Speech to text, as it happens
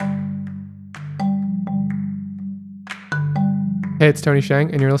Hey, it's Tony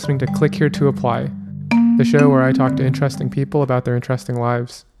Sheng, and you're listening to Click Here to Apply, the show where I talk to interesting people about their interesting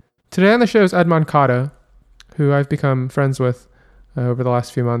lives. Today on the show is Ed Moncada, who I've become friends with over the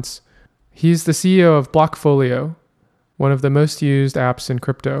last few months. He's the CEO of Blockfolio, one of the most used apps in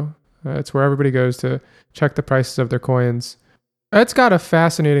crypto. It's where everybody goes to check the prices of their coins. Ed's got a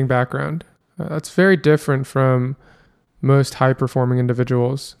fascinating background. That's very different from most high-performing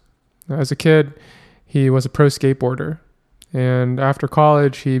individuals. As a kid, he was a pro skateboarder. And after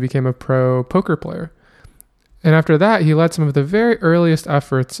college, he became a pro poker player. And after that, he led some of the very earliest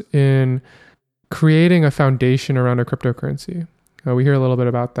efforts in creating a foundation around a cryptocurrency. We hear a little bit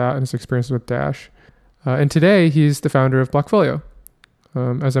about that and his experiences with Dash. And today, he's the founder of Blockfolio.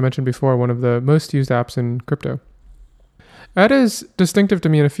 As I mentioned before, one of the most used apps in crypto. Ed is distinctive to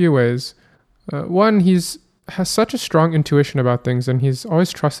me in a few ways. One, has such a strong intuition about things, and he's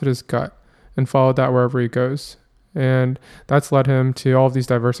always trusted his gut and followed that wherever he goes. And that's led him to all of these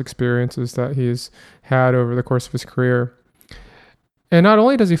diverse experiences that he's had over the course of his career. And not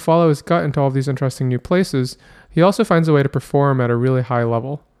only does he follow his gut into all of these interesting new places, he also finds a way to perform at a really high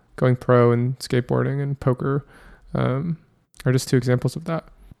level, going pro in skateboarding and poker are just two examples of that.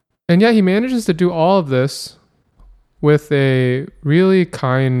 And yet he manages to do all of this with a really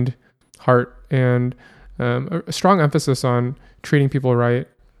kind heart and a strong emphasis on treating people right,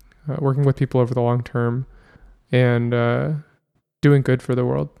 working with people over the long term, and doing good for the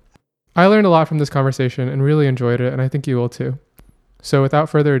world. I learned a lot from this conversation and really enjoyed it, and I think you will too. So without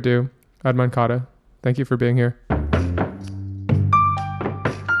further ado, Ed Moncada, thank you for being here.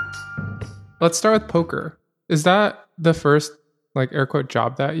 Let's start with poker. Is that the first, air quote,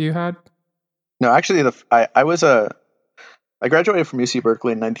 job that you had? No, actually, I graduated from UC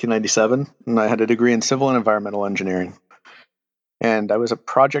Berkeley in 1997, and I had a degree in civil and environmental engineering. And I was a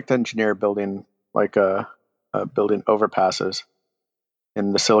project engineer building building overpasses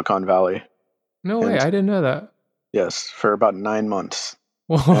in the Silicon Valley. No way, I didn't know that. Yes, for about 9 months.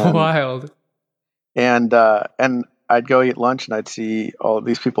 Wild. And I'd go eat lunch, and I'd see all of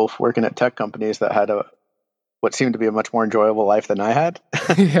these people working at tech companies that had what seemed to be a much more enjoyable life than I had.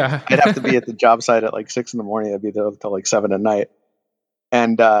 Yeah. I'd have to be at the job site at 6 a.m. I'd be there until 7 at night.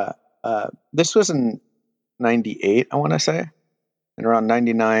 And this was in 98, I want to say. And around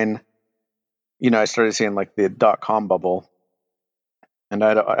 99, I started seeing the .com bubble. And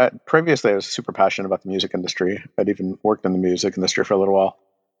previously I was super passionate about the music industry. I'd even worked in the music industry for a little while.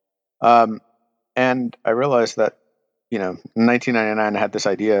 And I realized that, in 1999 I had this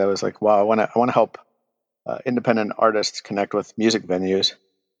idea. I was like, wow, I want to help independent artists connect with music venues.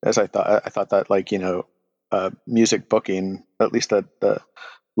 As I thought that music booking, at least at the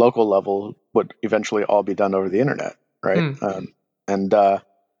local level, would eventually all be done over the internet, right? And I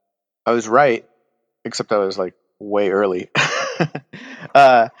was right, except I was way early.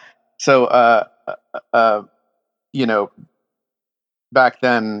 Back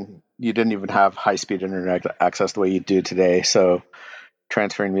then you didn't even have high-speed internet access the way you do today. So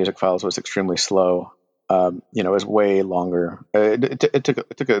transferring music files was extremely slow. It was way longer. It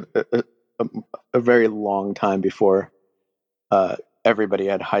took a very long time before everybody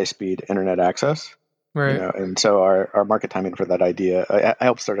had high-speed internet access. Right. And so our market timing for that idea, I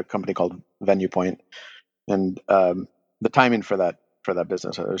helped start a company called VenuePoint, and the timing for that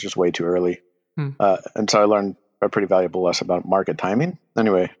business, it was just way too early. And so I learned a pretty valuable lesson about market timing.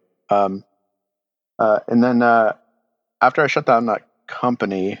 Anyway, and then after I shut down that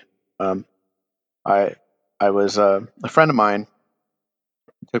company, I was a friend of mine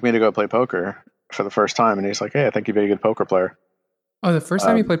took me to go play poker for the first time, and he's like, "Hey, I think you'd be a good poker player." Oh, the first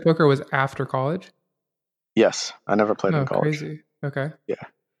time you played poker was after college? Yes, I never played in college. Crazy. Okay. Yeah,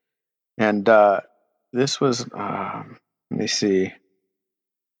 and this was let me see. I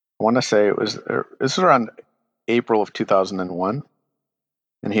want to say this was around April of 2001,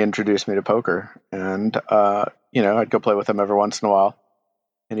 and he introduced me to poker, and I'd go play with him every once in a while,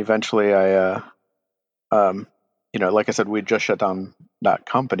 and eventually I like I said, we just shut down that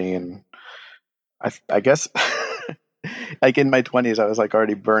company, and I guess in my 20s I was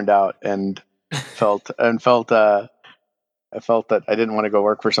already burned out and felt I felt that I didn't want to go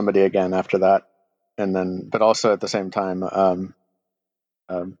work for somebody again after that, and then but also at the same time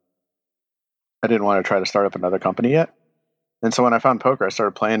I didn't want to try to start up another company yet. And so when I found poker, I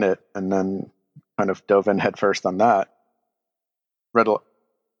started playing it, and then kind of dove in headfirst on that. Read a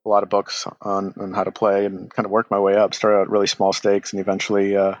lot of books on how to play, and kind of worked my way up. Started out really small stakes, and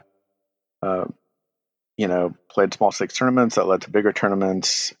eventually, played small stakes tournaments that led to bigger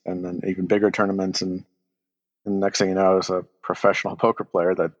tournaments, and then even bigger tournaments. And the next thing you know, I was a professional poker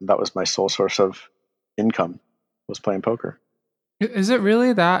player. That was my sole source of income, was playing poker. Is it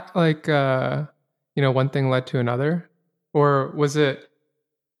really that like one thing led to another? Or was it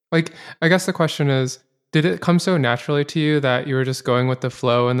like, I guess the question is, did it come so naturally to you that you were just going with the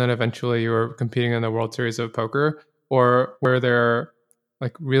flow and then eventually you were competing in the World Series of Poker? Or were there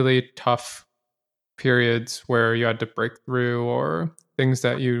like really tough periods where you had to break through, or things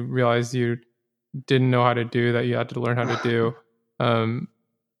that you realized you didn't know how to do that you had to learn how to do?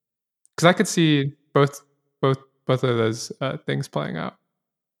 Because I could see both of those things playing out.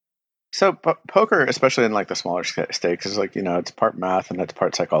 So poker, especially in like the smaller stakes, is like, it's part math and it's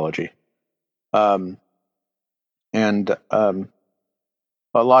part psychology. And a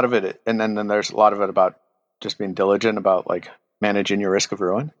lot of it, and then there's a lot of it about just being diligent about like managing your risk of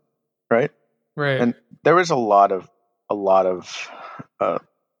ruin, right? Right. And there was a lot of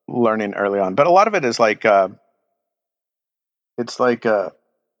learning early on, but a lot of it is like it's like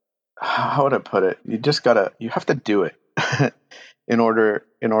how would I put it? You have to do it in order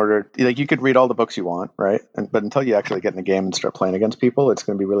like, you could read all the books you want, right? But until you actually get in the game and start playing against people, it's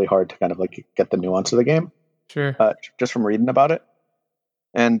going to be really hard to kind of like get the nuance of the game. Sure. Just from reading about it.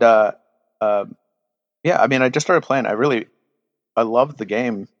 And yeah, I mean, I just started playing. I loved the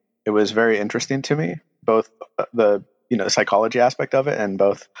game. It was very interesting to me, both the psychology aspect of it, and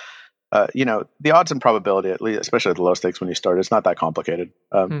both the odds and probability, at least, especially at the low stakes when you start. It's not that complicated.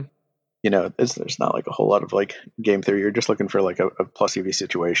 There's not like a whole lot of like game theory. You're just looking for like a plus EV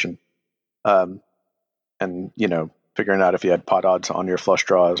situation, and figuring out if you had pot odds on your flush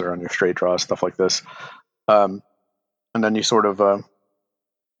draws or on your straight draws, stuff like this. And then you sort of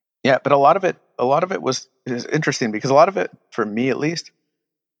but a lot of it is interesting, because a lot of it, for me at least,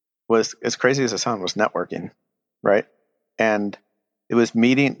 was, as crazy as it sounds, was networking, right? And it was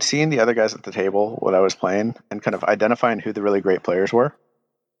seeing the other guys at the table, what I was playing, and kind of identifying who the really great players were,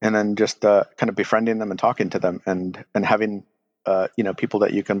 and then just kind of befriending them and talking to them, and having people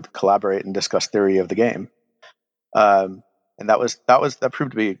that you can collaborate and discuss theory of the game. And that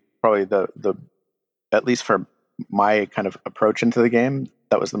proved to be probably the at least for my kind of approach into the game,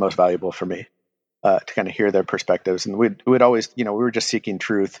 that was the most valuable for me, to kind of hear their perspectives. And we'd always, we were just seeking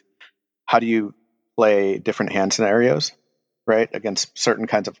truth. How do you play different hand scenarios, right, against certain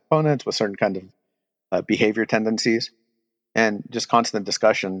kinds of opponents with certain kinds of behavior tendencies, and just constant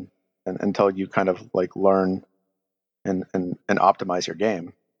discussion until you kind of like learn and optimize your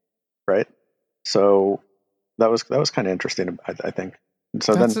game, right? So that was kind of interesting, I think. And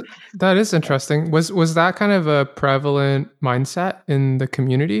so that is interesting. Was that kind of a prevalent mindset in the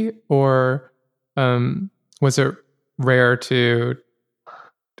community, or was it rare to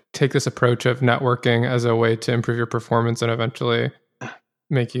take this approach of networking as a way to improve your performance and eventually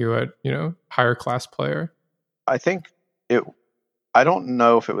make you a higher class player? I think I don't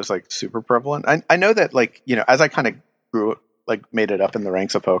know if it was like super prevalent. I know that, like, as I kind of grew, like, made it up in the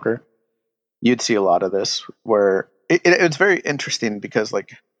ranks of poker, you'd see a lot of this where it's very interesting, because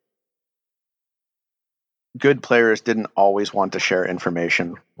like good players didn't always want to share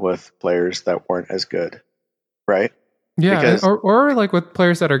information with players that weren't as good, right? Yeah, because, or like with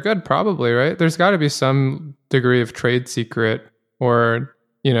players that are good, probably, right? There's got to be some degree of trade secret, or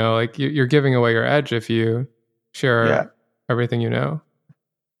like you're giving away your edge if you share everything you know.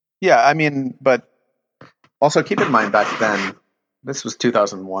 Yeah, I mean, but also keep in mind, back then, this was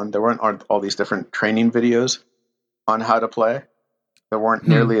 2001. There weren't all these different training videos on how to play. There weren't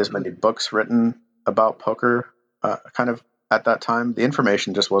nearly as many books written about poker, kind of at that time. The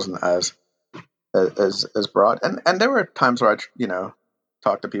information just wasn't as broad, and there were times where I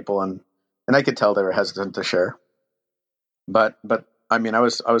talked to people, and I could tell they were hesitant to share. But I mean, I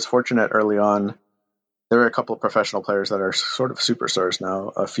was fortunate early on. There were a couple of professional players that are sort of superstars now.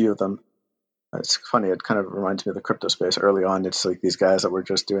 A few of them. It's funny. It kind of reminds me of the crypto space. Early on, it's like these guys that were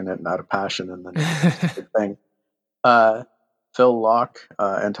just doing it out of passion, and then it's a big thing. Phil Locke,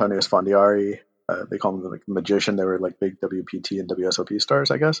 Antonio Sfondiari, they call him like magician. They were like big WPT and WSOP stars,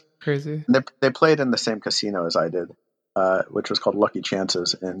 I guess. Crazy. And they played in the same casino as I did, which was called Lucky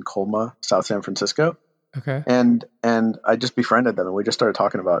Chances in Colma, South San Francisco. Okay. And I just befriended them, and we just started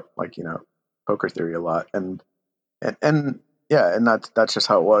talking about, like, poker theory a lot, and yeah, and that's just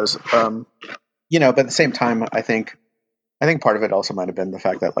how it was. But at the same time, I think part of it also might have been the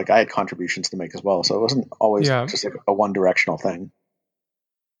fact that, like, I had contributions to make as well, so it wasn't always just like a one directional thing.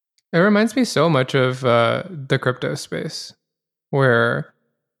 It reminds me so much of the crypto space, where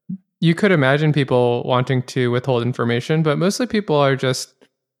you could imagine people wanting to withhold information, but mostly people are just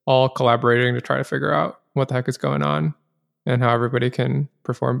all collaborating to try to figure out what the heck is going on and how everybody can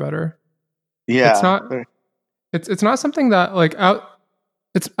perform better. Yeah, it's not something that, like,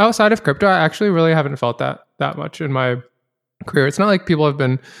 it's outside of crypto. I actually really haven't felt that much in my career. It's not like people have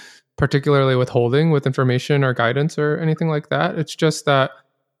been particularly withholding with information or guidance or anything like that. It's just that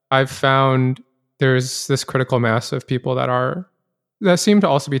I've found there's this critical mass of people that seem to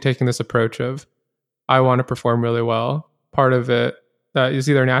also be taking this approach of, I want to perform really well. Part of it that is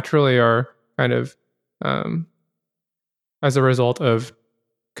either naturally or kind of as a result of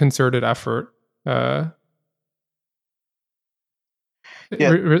concerted effort.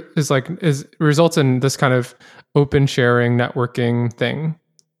 Results in this kind of open sharing networking thing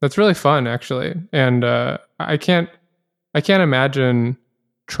that's really fun, actually. And I can't imagine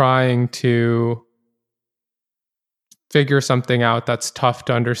trying to figure something out that's tough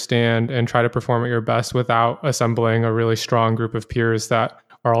to understand and try to perform at your best without assembling a really strong group of peers that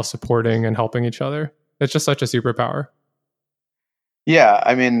are all supporting and helping each other. It's just such a superpower. Yeah,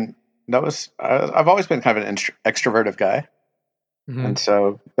 I mean, I've always been kind of an extroverted guy. Mm-hmm. And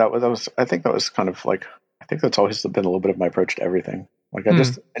so that was I think that was kind of like, I think that's always been a little bit of my approach to everything. Like I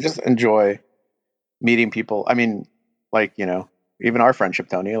just enjoy meeting people. I mean, like, even our friendship,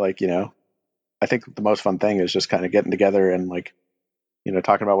 Tony, like, I think the most fun thing is just kind of getting together and like,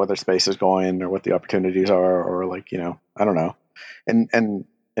 talking about where the space is going or what the opportunities are, or like, I don't know. And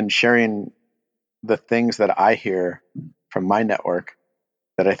sharing the things that I hear from my network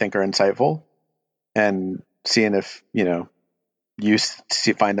that I think are insightful, and seeing if, you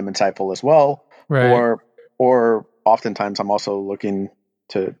find them insightful as well. Right. Or oftentimes I'm also looking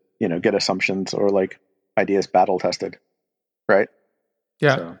to, get assumptions or like ideas battle tested. Right.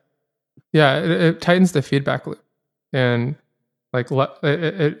 Yeah. So. Yeah. It tightens the feedback loop, and like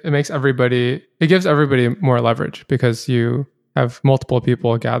it makes everybody, it gives everybody more leverage because you have multiple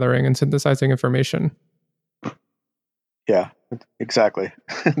people gathering and synthesizing information. Yeah, exactly.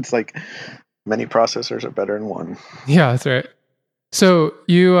 It's like many processors are better than one. Yeah, that's right. So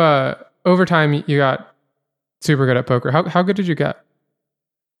you, over time, you got super good at poker. How good did you get?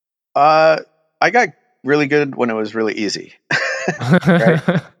 I got really good when it was really easy.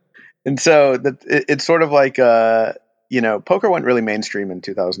 Right. And so it's sort of like, poker went really mainstream in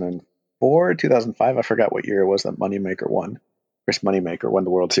 2004, 2005. I forgot what year it was that Moneymaker won. Chris Moneymaker won the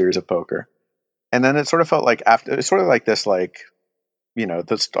World Series of Poker. And then it sort of felt like it's sort of like this, like,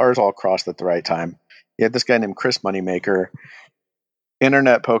 the stars all crossed at the right time. You had this guy named Chris Moneymaker.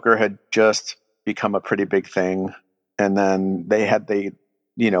 Internet poker had just become a pretty big thing. And then they had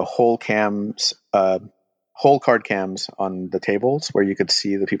whole card cams on the tables where you could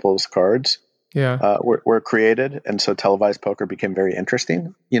see the people's cards. Yeah. Were created, and so televised poker became very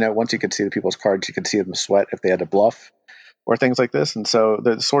interesting. Once you could see the people's cards, you could see them sweat if they had to bluff or things like this. And so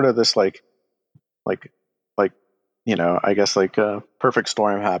there's sort of this like I guess like a perfect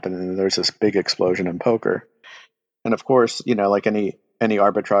storm happened, and there's this big explosion in poker. And of course, like any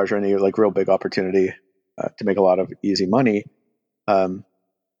arbitrage or any like real big opportunity to make a lot of easy money, in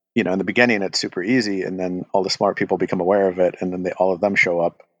the beginning it's super easy, and then all the smart people become aware of it, and then all of them show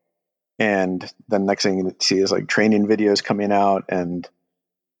up. And then next thing you see is like training videos coming out, and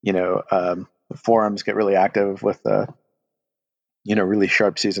the forums get really active with really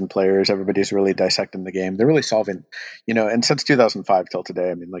sharp seasoned players. Everybody's really dissecting the game. They're really solving, and since 2005 till today,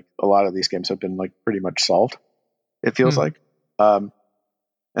 I mean, like a lot of these games have been like pretty much solved, it feels like.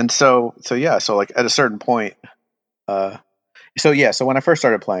 And so like at a certain point, so when I first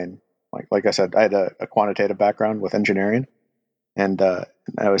started playing, like I said, I had a quantitative background with engineering, and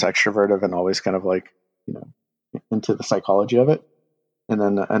I was extroverted and always kind of like, into the psychology of it. And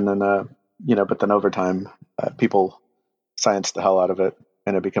then but then over time, people scienced the hell out of it,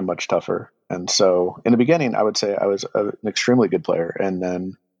 and it became much tougher. And so in the beginning, I would say I was an extremely good player. And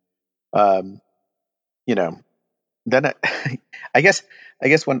then, then I guess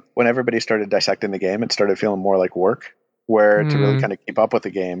when everybody started dissecting the game, it started feeling more like work, where to really kind of keep up with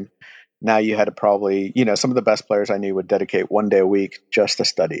the game, now you had to probably, some of the best players I knew would dedicate one day a week just to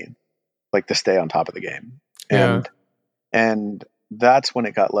studying, like to stay on top of the game. Yeah. And that's when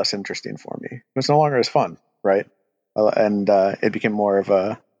it got less interesting for me. It was no longer as fun, right? And it became more of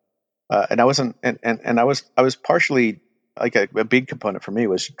a, and I wasn't, and I was partially like a big component for me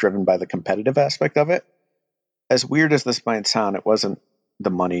was driven by the competitive aspect of it. As weird as this might sound, it wasn't the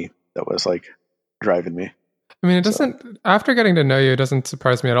money that was like driving me. I mean, it doesn't. After getting to know you, it doesn't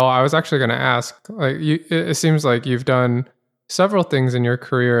surprise me at all. I was actually going to ask. Like, it seems like you've done several things in your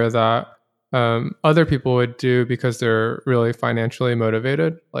career that other people would do because they're really financially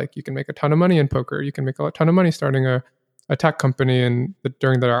motivated. Like, you can make a ton of money in poker. You can make a ton of money starting a tech company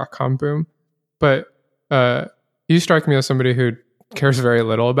during the .com boom. But you strike me as somebody who cares very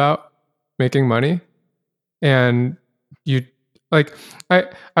little about making money, and you Like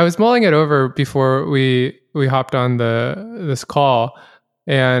I was mulling it over before we hopped on this call,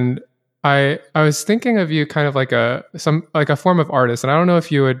 and I was thinking of you kind of like a form of artist, and I don't know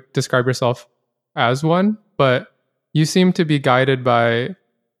if you would describe yourself as one, but you seem to be guided by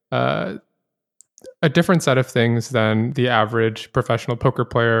uh, a different set of things than the average professional poker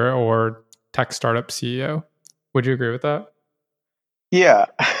player or tech startup CEO. Would you agree with that? Yeah,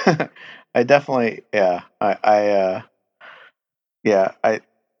 I definitely. Yeah, I,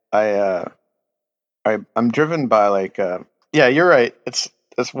 I'm driven by like. Yeah, you're right. It's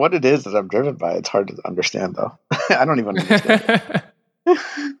what it is that I'm driven by. It's hard to understand though. I don't even understand it.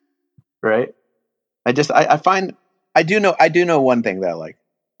 Right? I find I do know one thing that I like.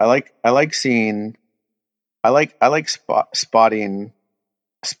 I like seeing I like spotting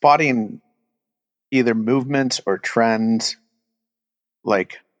either movements or trends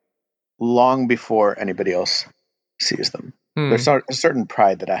like long before anybody else sees them. There's Hmm. a certain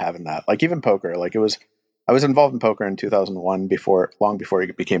pride that I have in that. Like even poker, like I was involved in poker in 2001 long before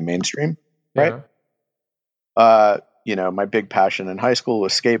it became mainstream, right? Yeah. My big passion in high school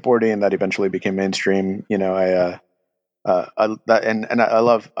was skateboarding. That eventually became mainstream. I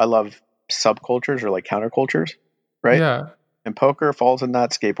love subcultures or like countercultures, right? Yeah. And poker falls in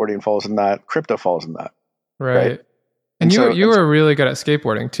that, skateboarding falls in that, crypto falls in that, right? Right. And And so, you were really good at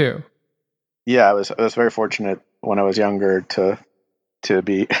skateboarding too. yeah, I was very fortunate when I was younger to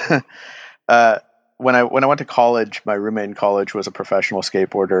be. uh, when I went to college, my roommate in college was a professional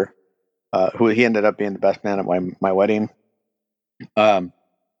skateboarder. Who he ended up being the best man at my wedding. Um,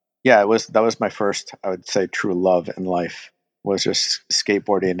 yeah, it was that was my first, I would say, true love in life was just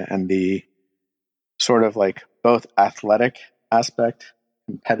skateboarding and the sort of like both athletic aspect,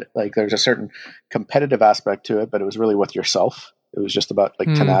 like there's a certain competitive aspect to it, but it was really with yourself. It was just about like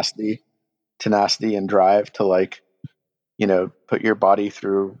Hmm. tenacity and drive to like put your body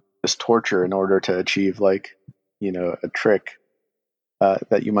through this torture in order to achieve like a trick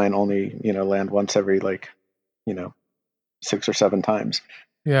that you might only land once every like you know 6 or 7 times,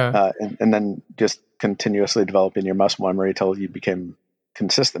 Yeah. and then just continuously developing your muscle memory till you became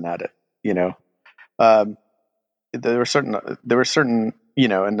consistent at it. You know, um, there were certain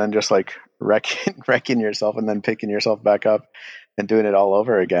and then just like wrecking yourself and then picking yourself back up and doing it all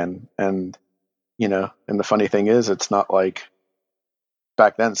over again. And the funny thing is, it's not like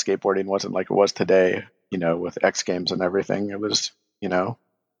back then skateboarding wasn't like it was today. With X Games and everything, it was you know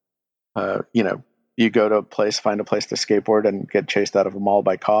uh, you know, you go to a place, find a place to skateboard and get chased out of a mall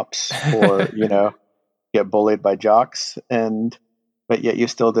by cops or, get bullied by jocks. But yet you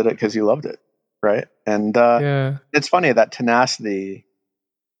still did it because you loved it. Right. And Yeah. it's funny that tenacity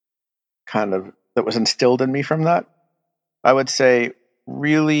kind of that was instilled in me from that, I would say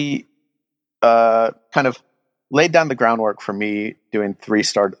really kind of laid down the groundwork for me doing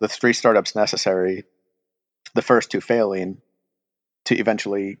the three startups necessary, the first two failing to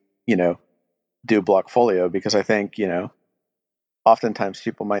eventually, do Blockfolio because I think, oftentimes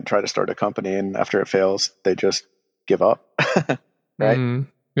people might try to start a company and after it fails, they just give up. Right. Hmm.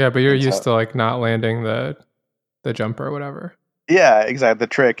 Yeah, but you're And used so, to like not landing the jump or whatever. yeah, exactly. The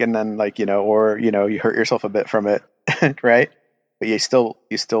trick. And then like, or, you hurt yourself a bit from it. Right. But you still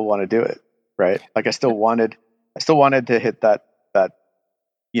want to do it. Right. Like I still wanted to hit that,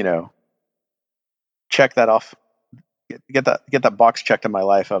 you know, check that off, get that box checked in my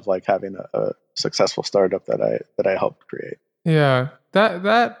life of like having a successful startup that I helped create. Yeah.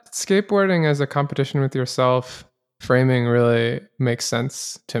 That skateboarding as a competition with yourself framing really makes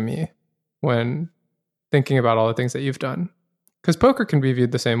sense to me when thinking about all the things that you've done. Cuz poker can be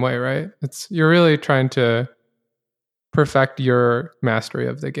viewed the same way, right? It's you're really trying to perfect your mastery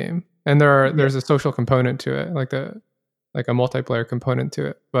of the game. And Yeah. there's a social component to it, like a multiplayer component to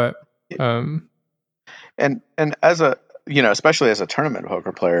it. But um And as a especially as a tournament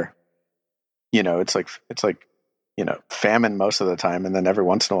poker player, it's like famine most of the time, and then every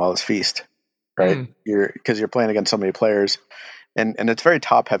once in a while it's feast, right? hmm, You're playing against so many players, and it's very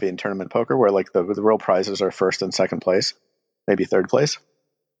top heavy in tournament poker, where like the real prizes are first and second place, maybe third place,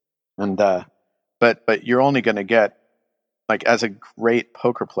 and but you're only going to get like as a great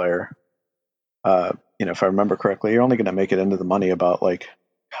poker player, if I remember correctly, you're only going to make it into the money about like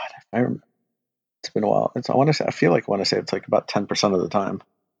God, it's been a while. I want to say I want to say it's like about 10% of the time,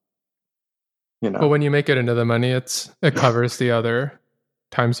 you but know. when you make it into the money, it covers the other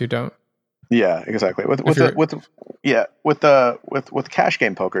times you don't. Yeah, exactly. If you're With cash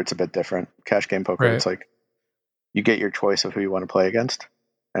game poker, it's a bit different. Cash game poker, right. it's like you get your choice of who you want to play against,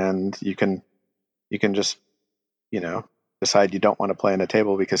 and you can just you know decide you don't want to play in a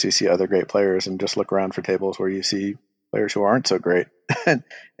table because you see other great players, and just look around for tables where you see players who aren't so great, and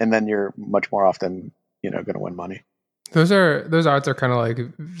then you're much more often, going to win money. Those odds are kind of like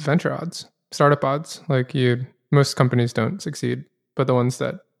venture odds, startup odds. Like most companies don't succeed, but the ones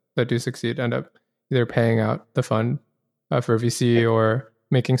that do succeed end up either paying out the fund for VC or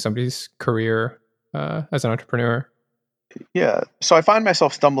making somebody's career as an entrepreneur. Yeah. So I find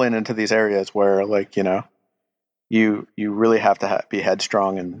myself stumbling into these areas where, like, you really have to be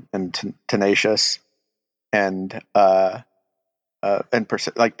headstrong and tenacious and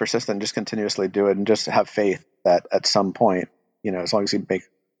persistent. Just continuously do it and just have faith that at some point, as long as you make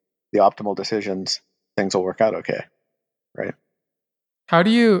the optimal decisions, things will work out okay, right? How do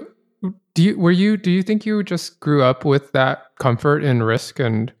you think you just grew up with that comfort in risk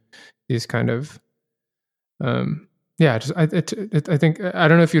and these kind of I think I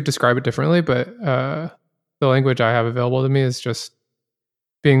don't know if you'd describe it differently, but the language I have available to me is just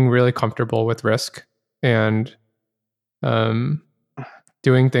being really comfortable with risk and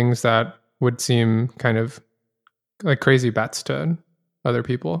doing things that would seem kind of like crazy bets to other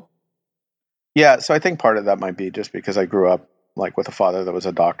people. Yeah, so I think part of that might be just because I grew up like with a father that was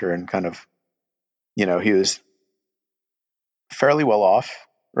a doctor and kind of, he was fairly well off,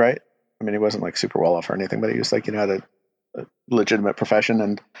 right? I mean, he wasn't like super well off or anything, but he was like, had a legitimate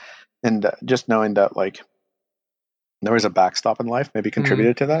profession, and just knowing that like there was a backstop in life maybe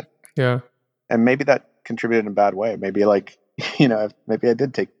contributed to that. Yeah. And maybe that contributed in a bad way. Maybe like, maybe I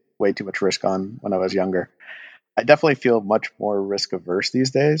did take way too much risk on when I was younger. I definitely feel much more risk averse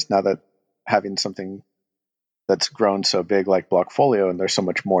these days now that having something that's grown so big like Blockfolio, and there's so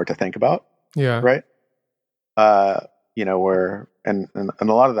much more to think about. Yeah. Right. Where and a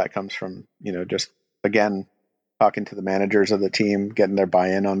lot of that comes from, just again, talking to the managers of the team, getting their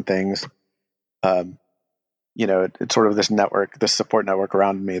buy-in on things. It's sort of this network, this support network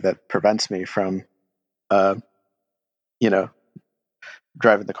around me that prevents me from, driving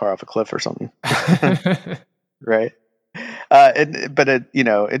the car off a cliff or something. Right.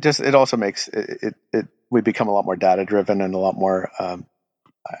 It also makes we become a lot more data driven and a lot more,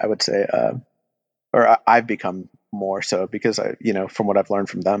 I would say, I've become more so because from what I've learned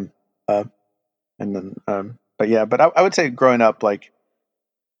from them. But I would say growing up, like,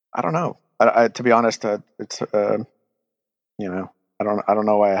 I don't know. To be honest, it's I don't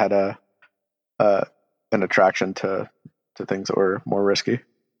know why I had an attraction to things that were more risky.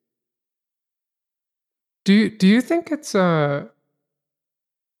 Do you think it's a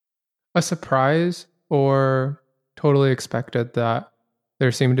surprise or totally expected that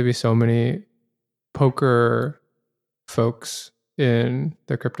there seem to be so many poker folks in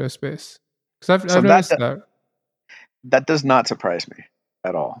the crypto space? Because I've noticed that. That does not surprise me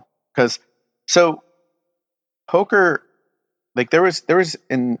at all. Because poker, like there was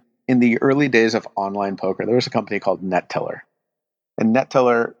in the early days of online poker, there was a company called NetTeller. And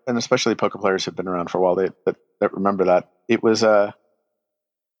NetTeller, and especially poker players who've been around for a while, that remember that it was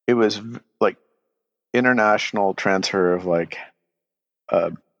like international transfer of like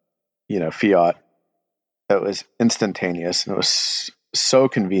fiat that was instantaneous, and it was so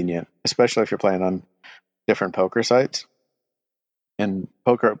convenient, especially if you're playing on different poker sites. And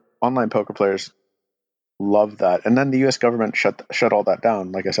online poker players love that. And then the U.S. government shut all that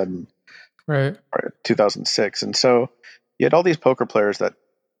down, like I said, in right 2006. And so you had all these poker players that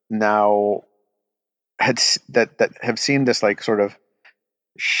now that have seen this like sort of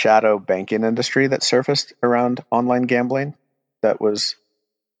shadow banking industry that surfaced around online gambling. That was,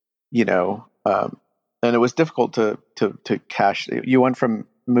 and it was difficult to cash. You went from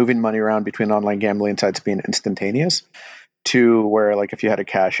moving money around between online gambling sites being instantaneous to where, like, if you had to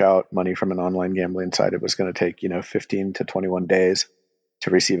cash out money from an online gambling site, it was going to take 15 to 21 days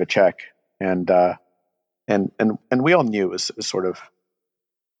to receive a check. And we all knew it was sort of,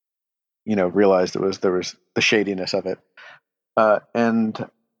 realized there was the shadiness of it, and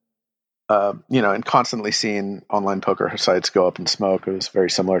constantly seeing online poker sites go up in smoke. It was very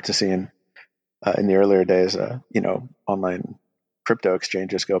similar to seeing in the earlier days, online crypto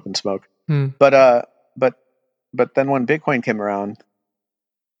exchanges go up in smoke. But then when Bitcoin came around,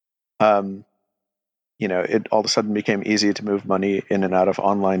 it all of a sudden became easy to move money in and out of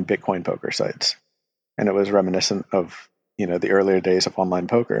online Bitcoin poker sites, and it was reminiscent of the earlier days of online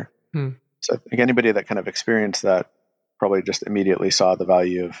poker. So I think anybody that kind of experienced that probably just immediately saw the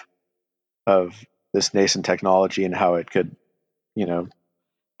value of this nascent technology and how it could,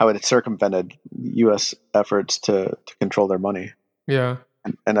 how it had circumvented U.S. efforts to control their money. Yeah.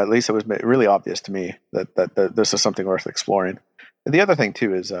 And at least it was really obvious to me that this is something worth exploring. And the other thing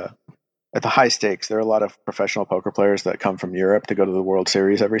too is at the high stakes, there are a lot of professional poker players that come from Europe to go to the World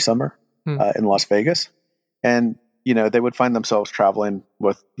Series every summer in Las Vegas. And they would find themselves traveling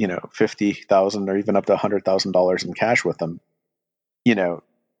with, $50,000 or even up to $100,000 in cash with them, you know,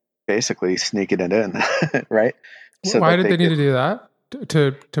 basically sneaking it in, right? So Why that did they they need could, to do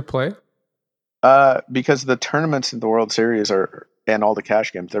that to play? because the tournaments in the World Series and all the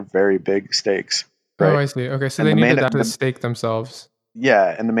cash games, they're very big stakes, Oh, right? I see. Okay, so And they the needed main, that to stake themselves.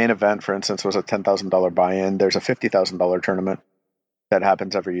 yeah, and the main event, for instance, was a $10,000 buy-in. There's a $50,000 tournament that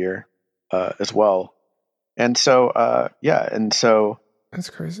happens every year, as well. And so, That's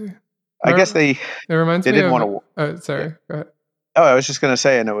crazy. I guess they It reminds me didn't of. want to. Yeah. Sorry. Go ahead. Oh, I was just gonna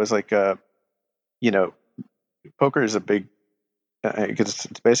say, and it was like, you know, poker is a big, because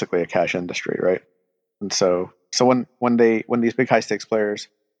it's basically a cash industry, right? And so when these big high stakes players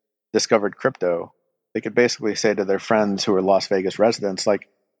discovered crypto, they could basically say to their friends who are Las Vegas residents, like,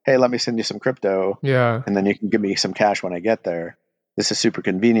 "Hey, let me send you some crypto, Yeah. and then you can give me some cash when I get there. This is super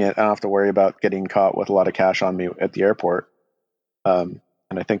convenient. I don't have to worry about getting caught with a lot of cash on me at the airport."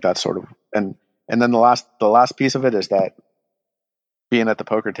 And I think that's sort of, and then the last piece of it is that being at the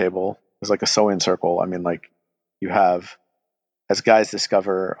poker table is like a sewing circle. I mean, like, you have, as guys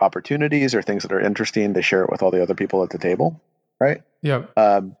discover opportunities or things that are interesting, they share it with all the other people at the table, right? Yep.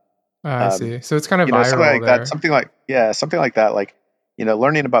 Um, I um, see. So it's kind of something viral like that, there. something like that, like,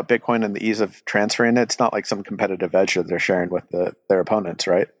 learning about Bitcoin and the ease of transferring it. It's not like some competitive edge that they're sharing with their opponents,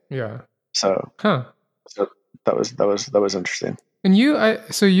 right? Yeah. So, Huh. so that was interesting. And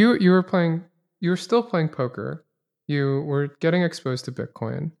so you were playing, you were still playing poker. You were getting exposed to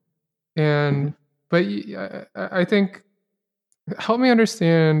Bitcoin, Mhm. and but I think, help me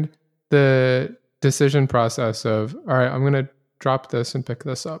understand the decision process of, all right, I'm going to drop this and pick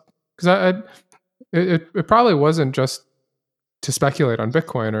this up, because it probably wasn't just to speculate on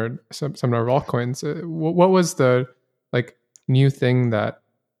Bitcoin or some other altcoins. What was the, like, new thing that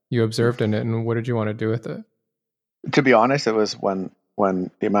you observed in it, and what did you want to do with it? To be honest, it was when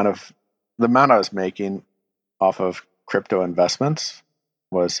the amount I was making off of crypto investments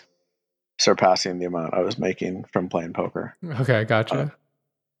was surpassing the amount I was making from playing poker. Okay, Uh, gotcha.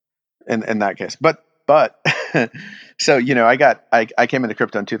 in that case, but so, I came into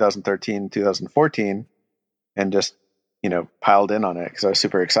crypto in 2013, 2014, and just, piled in on it because I was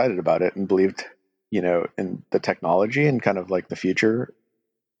super excited about it and believed, in the technology and kind of like the future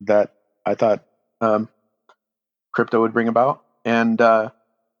that I thought, crypto would bring about. And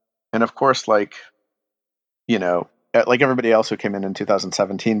of course, like, like everybody else who came in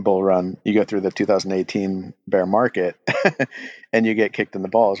 2017 bull run, you go through the 2018 bear market and you get kicked in the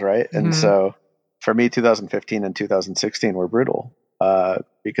balls, right? And Hmm. so for me, 2015 and 2016 were brutal,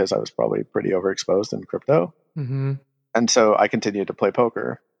 because I was probably pretty overexposed in crypto. Hmm. And so I continued to play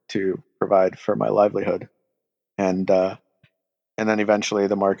poker to provide for my livelihood. And then eventually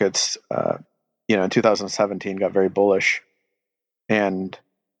the markets, in 2017 got very bullish. And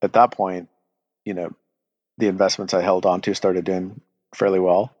at that point, you know, the investments I held onto started doing fairly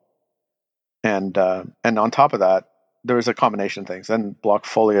well. And on top of that, there was a combination of things. Then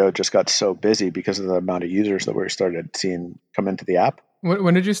Blockfolio just got so busy because of the amount of users that we started seeing come into the app.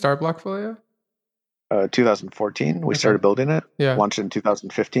 When did you start Blockfolio? 2014, we Okay. started building it. Yeah. Launched in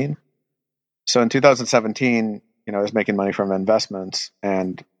 2015. So in 2017, I was making money from investments,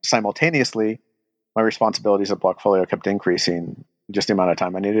 and simultaneously, my responsibilities at Blockfolio kept increasing. Just the amount of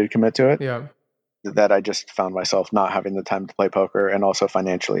time I needed to commit to it, Yeah. that I just found myself not having the time to play poker, and also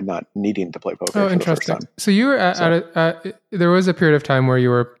financially not needing to play poker Oh, for the first interesting. time. So you were So there was a period of time where you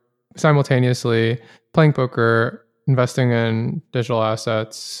were simultaneously playing poker, investing in digital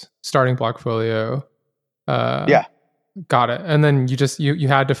assets, starting Blockfolio. Uh, yeah, got it. And then you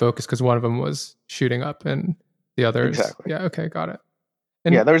had to focus because one of them was shooting up, and the others. exactly. Yeah. Okay. Got it.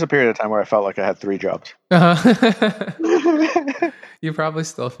 Yeah, And there was a period of time where I felt like I had 3 jobs. uh, you probably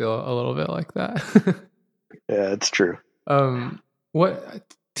still feel a little bit like that. Yeah, it's true. um, what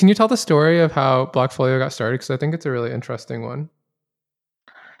can you tell the story of how Blockfolio got started? Because I think it's a really interesting one.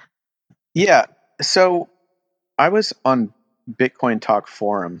 Yeah, so I was on Bitcoin Talk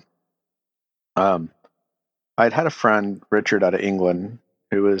forum. Um, I'd had a friend, Richard, out of England,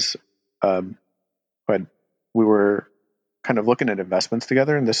 who was, um, who had, we were kind of looking at investments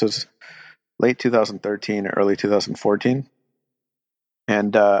together, and this was late 2013, early 2014,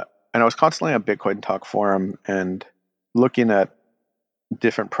 and I was constantly on Bitcoin Talk forum and looking at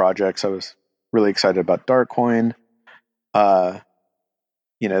different projects. I was really excited about Darkcoin. Uh,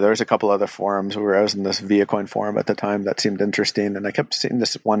 there was a couple other forums where I was in this Viacoin forum at the time that seemed interesting, and I kept seeing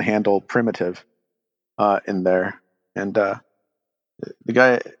this one handle Primitive, in there. And the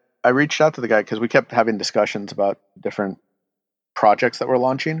guy, I reached out to the guy because we kept having discussions about different projects that we're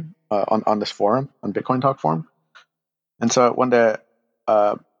launching, on this forum, on Bitcoin Talk forum. And so one day,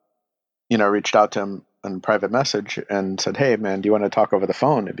 I reached out to him in private message and said, "Hey, man, do you want to talk over the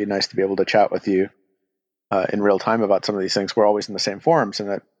phone? It'd be nice to be able to chat with you in real time about some of these things. We're always in the same forums."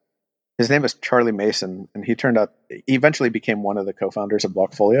 And his name is Charlie Mason, and he eventually became one of the co-founders of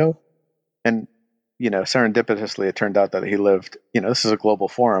Blockfolio. And serendipitously, it turned out that he lived. This is a global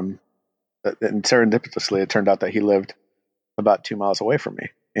forum, and serendipitously, it turned out that he lived about 2 miles away from me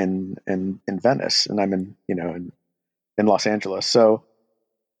in Venice, and I'm in Los Angeles. So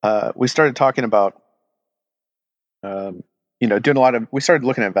we started talking about we started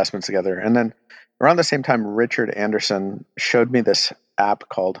looking at investments together. And then around the same time, Richard Anderson showed me this app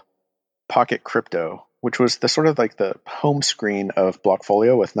called Pocket Crypto, which was the sort of like the home screen of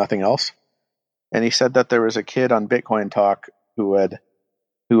Blockfolio with nothing else. And he said that there was a kid on Bitcoin Talk who had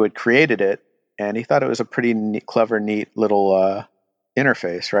created it, and he thought it was a pretty neat, clever, neat little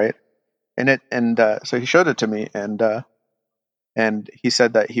interface, right? And so he showed it to me, and he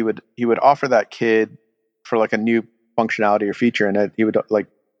said that he would offer that kid for like a new functionality or feature, and he would like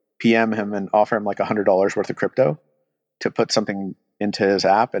PM him and offer him like $100 worth of crypto to put something into his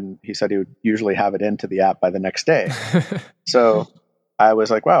app, and he said he would usually have it into the app by the next day. So I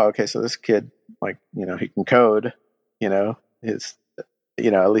was like, wow, okay, so this kid, like, he can code, his,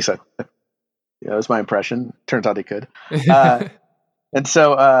 at least that was my impression. Turns out he could. And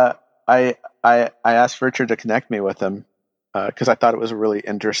so I asked Richard to connect me with him because I thought it was a really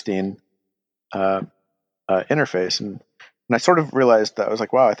interesting interface, and I sort of realized that I was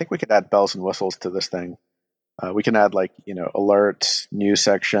like, wow, I think we could add bells and whistles to this thing. We can add like alerts, news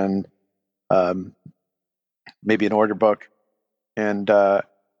section, maybe an order book, and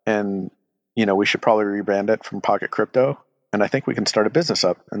we should probably rebrand it from Pocket Crypto, and I think we can start a business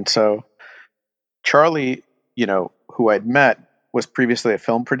up. And so Charlie, who I'd met, was previously a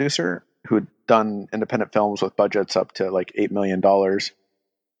film producer who'd done independent films with budgets up to like $8 million.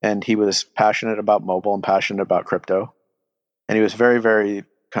 And he was passionate about mobile and passionate about crypto. And he was very, very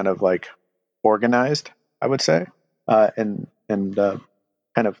kind of like organized, I would say, and kind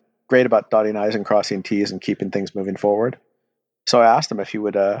of great about dotting I's and crossing T's and keeping things moving forward. So I asked him if he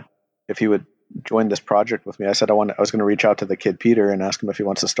would join this project with me. I said I was going to reach out to the kid Peter and ask him if he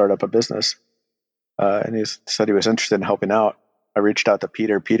wants to start up a business. And he said he was interested in helping out. I reached out to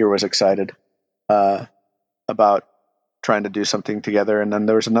Peter. Peter was excited about trying to do something together. And then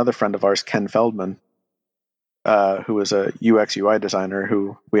there was another friend of ours, Ken Feldman, who was a UX UI designer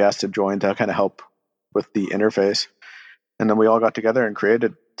who we asked to join to kind of help with the interface. And then we all got together and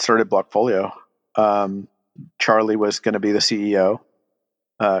started Blockfolio. Charlie was going to be the CEO,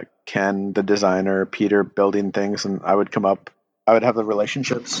 Ken, the designer, Peter building things, and I would have the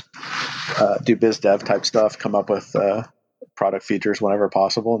relationships, do biz dev type stuff, come up with product features whenever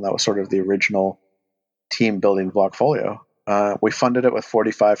possible. And that was sort of the original team building Blockfolio. We funded it with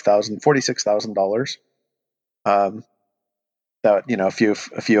 $46,000 that a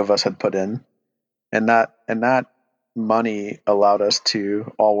few of us had put in, and that money allowed us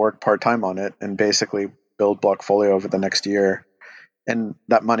to all work part-time on it and basically build Blockfolio over the next year. And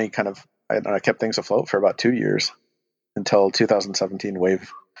that money kind of I kept things afloat for about 2 years until 2017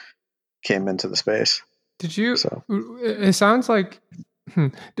 Wave came into the space. Did you? So. It sounds like.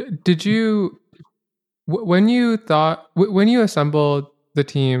 Did you? When you assembled the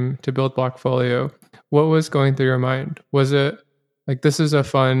team to build Blockfolio, what was going through your mind? Was it like, this is a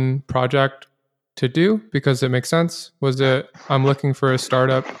fun project to do because it makes sense? Was it, I'm looking for a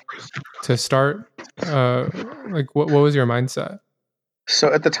startup to start? Like, what was your mindset?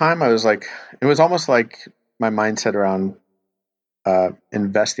 So at the time, I was like, it was almost like my mindset around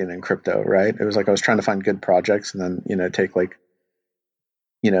investing in crypto, right? It was like I was trying to find good projects and then, take like,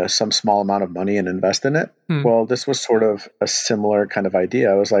 some small amount of money and invest in it. Well, this was sort of a similar kind of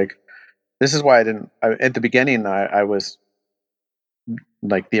idea. I was like, this is why at the beginning, I was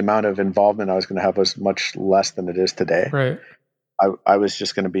like, the amount of involvement I was going to have was much less than it is today. Right. I was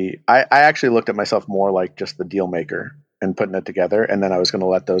just going to be, I actually looked at myself more like just the deal maker and putting it together. And then I was going to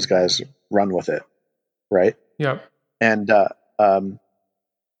let those guys run with it. Right. Yeah. And, a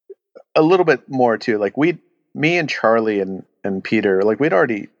little bit more too, like me and Charlie and Peter, like we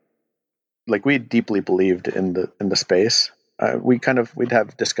deeply believed in the space. We'd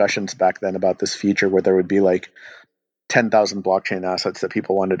have discussions back then about this feature where there would be like 10,000 blockchain assets that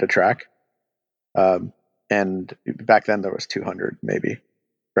people wanted to track. And back then there was 200 maybe.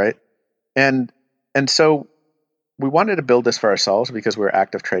 Right. And so we wanted to build this for ourselves because we were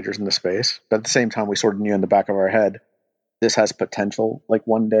active traders in the space. But at the same time, we sort of knew in the back of our head, this has potential. Like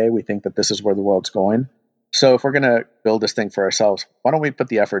one day we think that this is where the world's going. So if we're going to build this thing for ourselves, why don't we put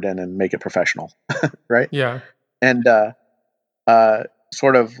the effort in and make it professional? Right. Yeah. And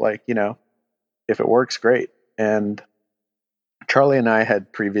sort of like, if it works, great. And Charlie and I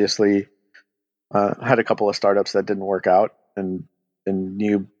had previously had a couple of startups that didn't work out, and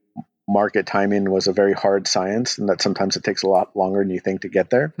knew market timing was a very hard science, and that sometimes it takes a lot longer than you think to get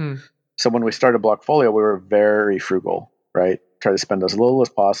there. So when we started Blockfolio, we were very frugal, right? Try to spend as little as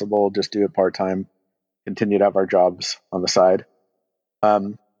possible, just do it part-time, continue to have our jobs on the side.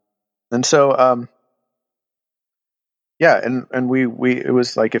 And so, yeah, and we it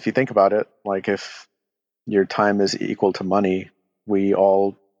was like, if you think about it, like if your time is equal to money, we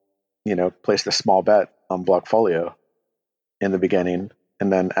all, placed a small bet on Blockfolio in the beginning,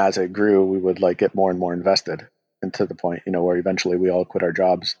 and then as it grew, we would like get more and more invested, and to the point, where eventually we all quit our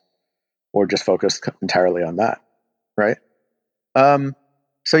jobs or just focused entirely on that, right?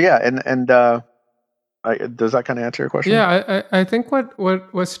 So yeah, and does that kind of answer your question? Yeah, I think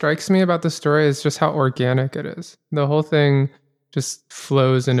what strikes me about the story is just how organic it is. The whole thing just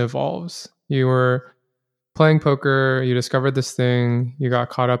flows and evolves. You were playing poker, you discovered this thing, you got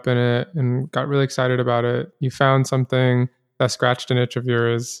caught up in it and got really excited about it. You found something that scratched an itch of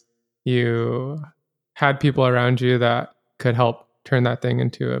yours. You had people around you that could help turn that thing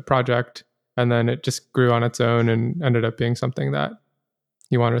into a project, and then it just grew on its own and ended up being something that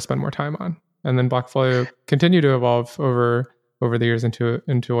you wanted to spend more time on. And then Blockfolio continued to evolve over the years into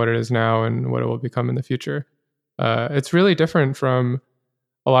what it is now and what it will become in the future. It's really different from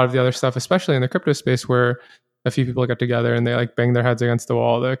a lot of the other stuff, especially in the crypto space, where a few people get together and they like bang their heads against the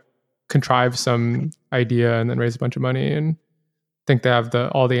wall to contrive some idea and then raise a bunch of money and think they have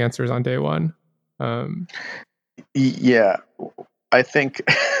all the answers on day one. Yeah, I think,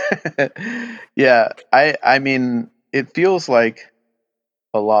 yeah, I mean, it feels like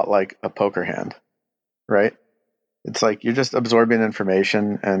a lot like a poker hand, right? It's like you're just absorbing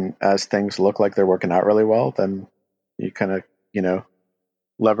information, and as things look like they're working out really well, then you kind of,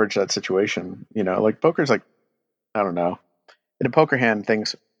 leverage that situation. Like poker's like, I don't know. In a poker hand,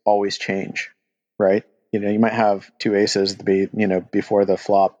 things always change, right? You might have two aces to be, before the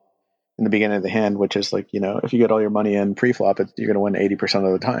flop in the beginning of the hand, which is like, if you get all your money in pre-flop, you're going to win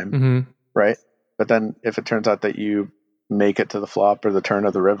 80% of the time, right? But then if it turns out that you make it to the flop or the turn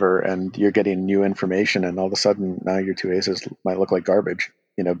of the river and you're getting new information, and all of a sudden now your two aces might look like garbage,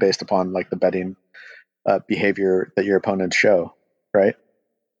 based upon like the betting behavior that your opponents show, right?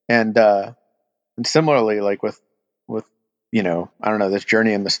 And similarly, like with I don't know, this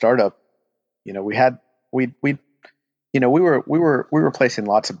journey in the startup, we were placing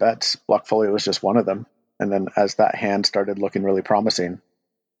lots of bets. Blockfolio was just one of them, and then as that hand started looking really promising,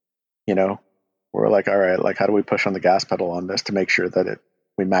 we're like, all right, like how do we push on the gas pedal on this to make sure that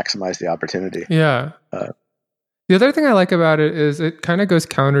we maximize the opportunity? Yeah. The other thing I like about it is it kind of goes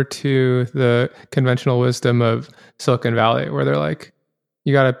counter to the conventional wisdom of Silicon Valley, where they're like,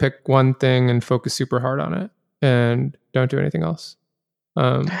 you got to pick one thing and focus super hard on it and don't do anything else.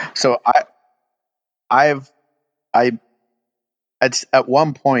 So at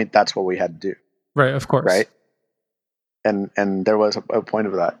one point that's what we had to do. Right. Of course. Right. And there was a point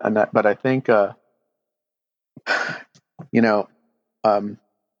of that. But I think, I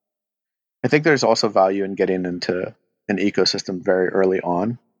think there's also value in getting into an ecosystem very early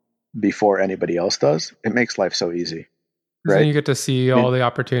on before anybody else does. It makes life so easy. Right. Then you get to see all the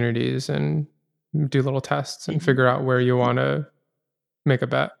opportunities and do little tests and figure out where you want to make a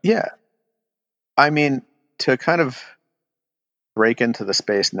bet. Yeah. I mean, to kind of break into the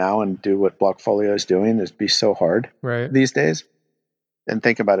space now and do what Blockfolio is doing is be so hard these days. And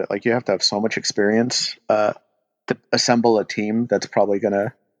think about it, like you have to have so much experience to assemble a team that's probably going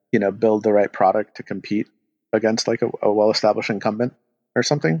to, build the right product to compete against like a well-established incumbent or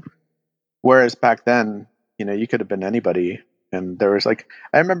something. Whereas back then, you could have been anybody. And there was like,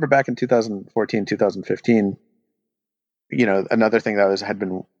 I remember back in 2014, 2015, another thing that had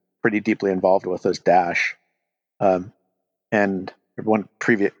been pretty deeply involved with was Dash. And when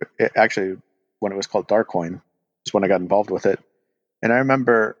it was called Darkcoin is when I got involved with it. And I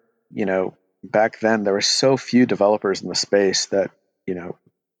remember, back then there were so few developers in the space that,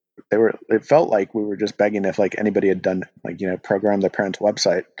 it felt like we were just begging if like anybody had done like, program their parents'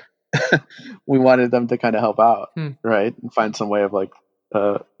 website. We wanted them to kind of help out, right? And find some way of like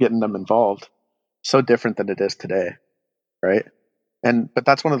getting them involved. So different than it is today, right? But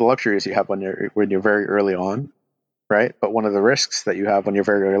that's one of the luxuries you have when you're very early on, right? But one of the risks that you have when you're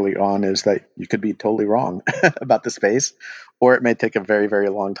very early on is that you could be totally wrong about the space, or it may take a very, very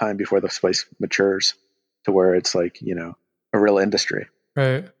long time before the space matures to where it's like, a real industry.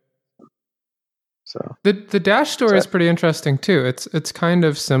 Right. So the Dash story is pretty interesting too. It's kind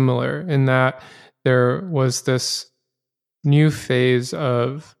of similar in that there was this new phase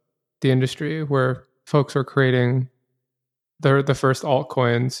of the industry where folks are creating the first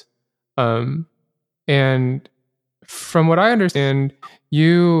altcoins. And from what I understand,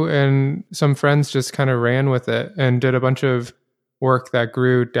 you and some friends just kind of ran with it and did a bunch of work that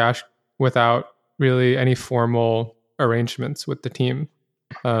grew Dash without really any formal arrangements with the team.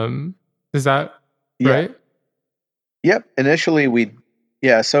 Is that right? Yep. Initially,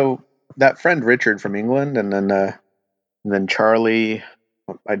 so that friend Richard from England, and then Charlie,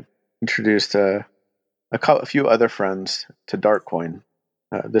 I introduced a few other friends to Dartcoin.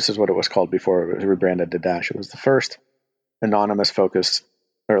 This is what it was called before it was rebranded to Dash. It was the first anonymous focused,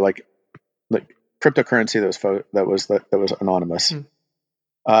 or like cryptocurrency that was anonymous.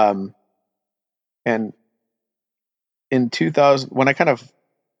 And in 2000, when I kind of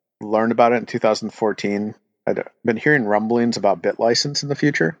learned about it in 2014, I'd been hearing rumblings about BitLicense in the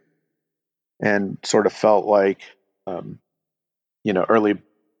future, and sort of felt like, early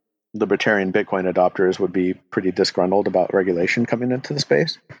libertarian Bitcoin adopters would be pretty disgruntled about regulation coming into the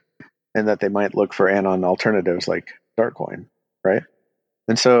space, and that they might look for anon alternatives like Dartcoin, right?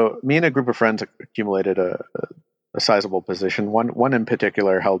 And so me and a group of friends accumulated a sizable position. One in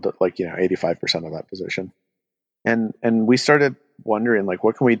particular held 85% of that position, and we started wondering, like,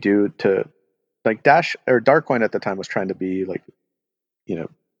 what can we do to, like, Dash or Dartcoin at the time was trying to be like,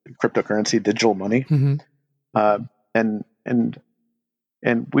 cryptocurrency, digital money,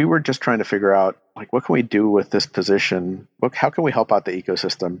 and we were just trying to figure out, like, what can we do with this position? How can we help out the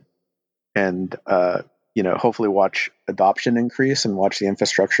ecosystem, and hopefully watch adoption increase and watch the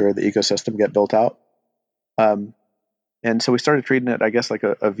infrastructure of the ecosystem get built out. And so we started treating it, I guess, like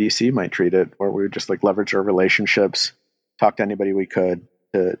a VC might treat it, where we would just like leverage our relationships, talk to anybody we could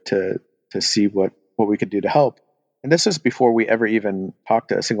to see what we could do to help. And this is before we ever even talked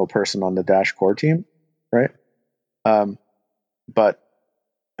to a single person on the Dash core team, right? But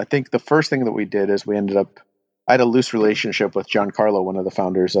I think the first thing that we did is I had a loose relationship with Giancarlo, one of the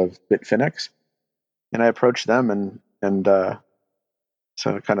founders of Bitfinex, and I approached them and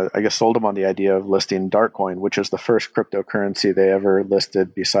so kind of, I guess, sold them on the idea of listing Dartcoin, which is the first cryptocurrency they ever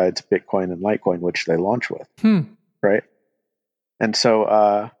listed besides Bitcoin and Litecoin, which they launched with, right? And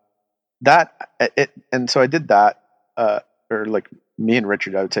so so I did that, or like me and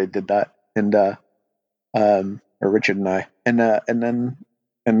Richard, I would say, did that, and or Richard and I, and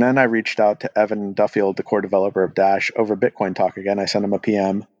then I reached out to Evan Duffield, the core developer of Dash, over Bitcoin Talk again. I sent him a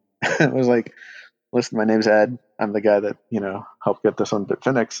PM. It was like, listen, my name's Ed. I'm the guy that, helped get this on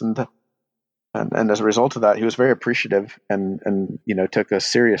Bitfinex. And as a result of that, he was very appreciative and took us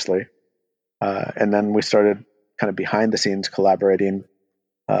seriously. And then we started kind of behind the scenes collaborating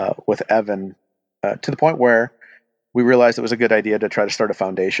with Evan to the point where we realized it was a good idea to try to start a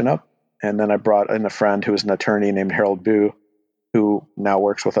foundation up. And then I brought in a friend who was an attorney named Harold Boo, who now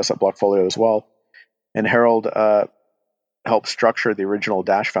works with us at Blockfolio as well. And Harold helped structure the original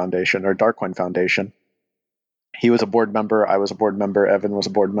Dash Foundation, or Dartcoin Foundation. He was a board member. I was a board member. Evan was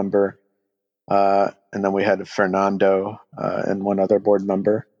a board member. And then we had Fernando and one other board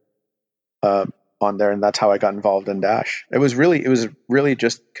member on there. And that's how I got involved in Dash. It was really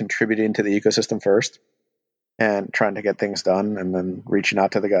just contributing to the ecosystem first and trying to get things done, and then reaching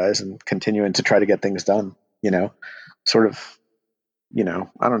out to the guys and continuing to try to get things done, sort of, I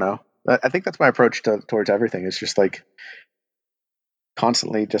don't know. I think that's my approach towards everything. It's just like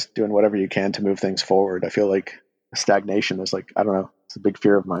constantly just doing whatever you can to move things forward. I feel like stagnation is, like, I don't know, it's a big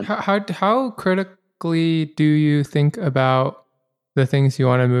fear of mine. How critically do you think about the things you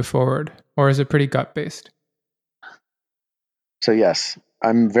want to move forward, or is it pretty gut based? So yes,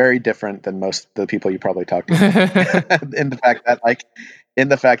 I'm very different than most of the people you probably talk to in the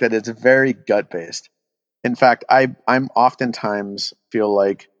fact that it's very gut based. In fact, I'm oftentimes feel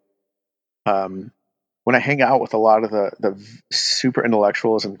like when I hang out with a lot of the super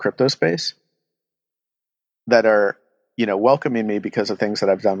intellectuals in crypto space that are, welcoming me because of things that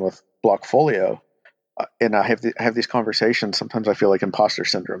I've done with Blockfolio, and I have these conversations, sometimes I feel like imposter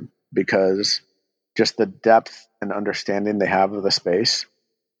syndrome, because just the depth and understanding they have of the space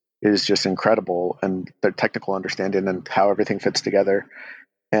is just incredible, and their technical understanding and how everything fits together.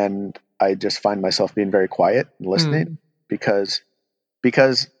 And I just find myself being very quiet and listening because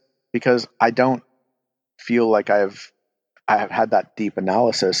I don't feel like I have had that deep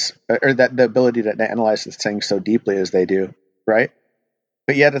analysis, or that the ability to analyze this thing so deeply as they do, right?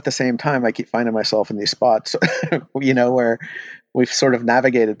 But yet at the same time, I keep finding myself in these spots, where we've sort of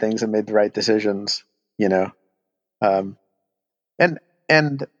navigated things and made the right decisions,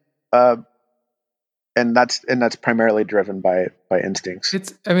 that's primarily driven by instincts.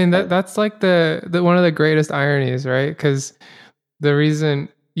 I mean, that's like the one of the greatest ironies, right? Because the reason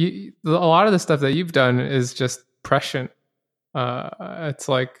a lot of the stuff that you've done is just prescient. It's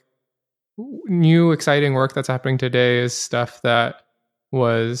like new exciting work that's happening today is stuff that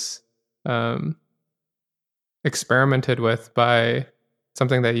was experimented with by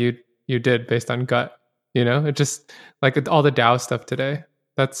something that you did based on gut. You know, it just like all the DAO stuff today.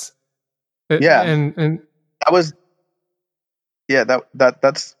 That's it, Yeah, and that was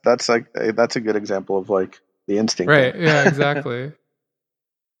that's like that's a good example of like the instinct right. thing. Yeah, exactly.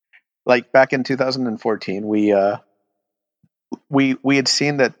 Like back in 2014, we had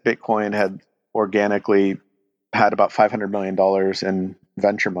seen that Bitcoin had organically had about $500 million in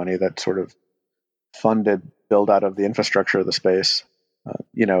venture money that sort of funded build out of the infrastructure of the space.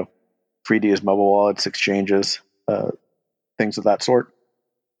 You know, free to use mobile wallets, exchanges, things of that sort.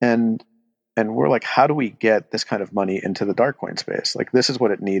 And we're like, how do we get this kind of money into the dark coin space? Like, this is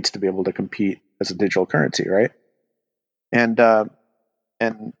what it needs to be able to compete as a digital currency, right? And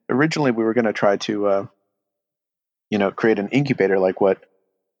originally we were going to try to create an incubator like what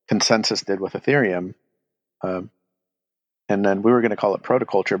Consensus did with Ethereum. And then we were going to call it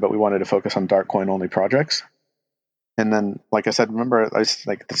Protoculture, but we wanted to focus on dark coin only projects. And then, like I said, remember, I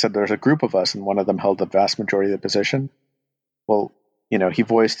said there's a group of us, and one of them held the vast majority of the position. Well, he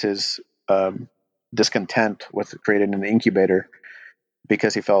voiced his discontent with creating an incubator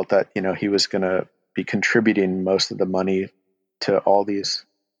because he felt that he was going to be contributing most of the money to all these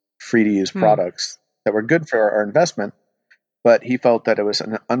free to use products that were good for our investment, but he felt that it was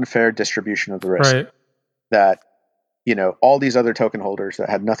an unfair distribution of the risk. Right. That all these other token holders that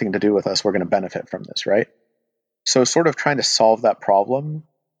had nothing to do with us were going to benefit from this, right? So, sort of trying to solve that problem,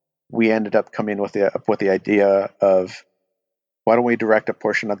 we ended up coming with the idea of, why don't we direct a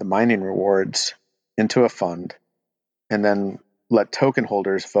portion of the mining rewards into a fund, and then let token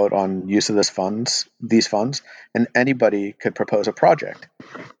holders vote on use of these funds, and anybody could propose a project.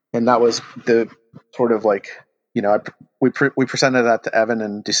 And that was the sort of like, we presented that to Evan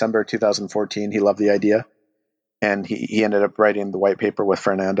in December 2014. He loved the idea, and he ended up writing the white paper with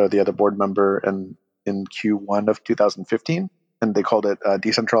Fernando, the other board member, and in Q1 of 2015, and they called it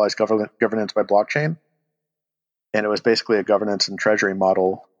Decentralized Governance by Blockchain. And it was basically a governance and treasury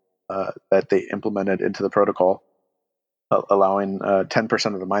model that they implemented into the protocol, allowing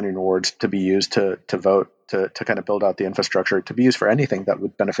 10% of the mining rewards to be used to vote, to kind of build out the infrastructure, to be used for anything that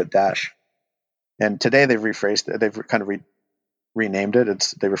would benefit Dash. And today they've rephrased it, they've kind of renamed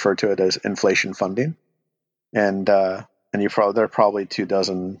it. They refer to it as inflation funding. And there are probably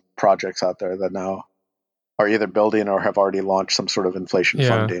 24 projects out there that now are either building or have already launched some sort of inflation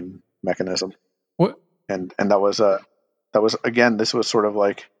funding mechanism. What? And that was again, this was sort of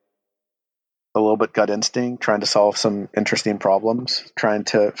like a little bit gut instinct, trying to solve some interesting problems, trying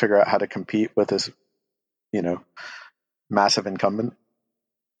to figure out how to compete with this, massive incumbent.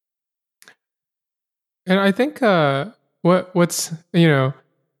 And I think what's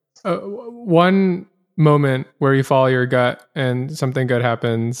one moment where you follow your gut and something good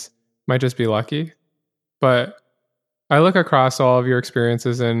happens might just be lucky. But I look across all of your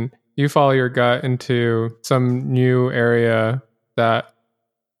experiences and you follow your gut into some new area that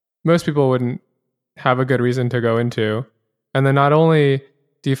most people wouldn't have a good reason to go into. And then not only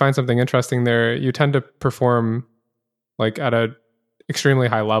do you find something interesting there, you tend to perform like at a extremely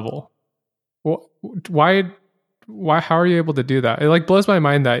high level. Why, how are you able to do that? It like blows my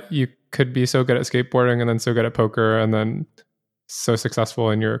mind that you could be so good at skateboarding and then so good at poker and then so successful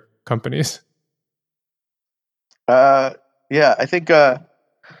in your companies. Yeah, I think, I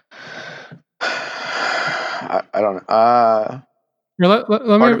don't know.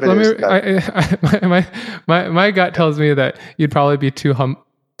 My gut tells me that you'd probably be too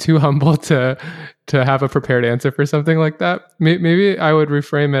humble to have a prepared answer for something like that. Maybe I would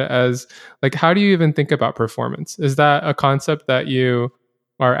reframe it as like, how do you even think about performance? Is that a concept that you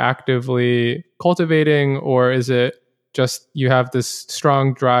are actively cultivating, or is it just you have this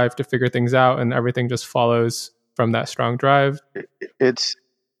strong drive to figure things out and everything just follows from that strong drive? It's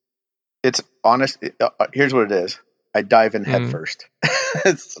honest. Here's what it is. I dive in head first.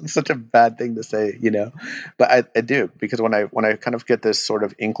 It's such a bad thing to say, but I do, because when I kind of get this sort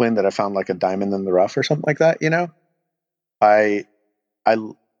of inkling that I found like a diamond in the rough or something like that,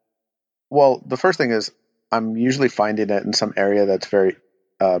 well, the first thing is I'm usually finding it in some area that's very,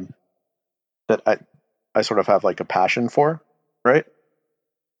 that I sort of have like a passion for, right?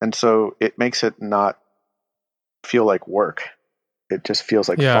 And so it makes it not feel like work. It just feels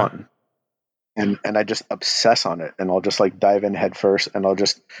like fun. And I just obsess on it, and I'll just like dive in head first, and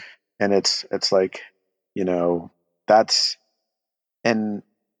it's like, you know, that's, and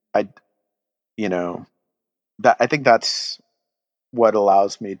I, you know, that I think that's what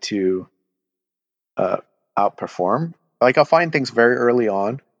allows me to uh, outperform. Like I'll find things very early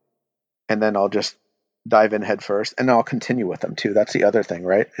on, and then I'll just dive in head first, and I'll continue with them too. That's the other thing,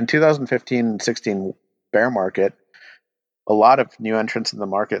 right? In 2015 and 16 bear market, a lot of new entrants in the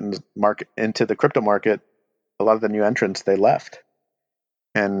market and market into the crypto market. A lot of the new entrants they left,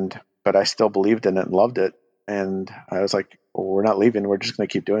 and but I still believed in it and loved it, and I was like, well, we're not leaving. We're just going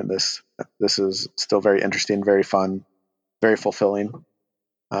to keep doing this. This is still very interesting, very fun, very fulfilling.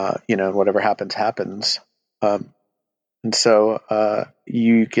 Whatever happens, happens. And so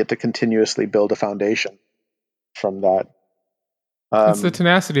you get to continuously build a foundation from that. It's the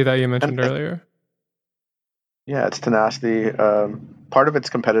tenacity that you mentioned earlier. Yeah, it's tenacity. Part of it's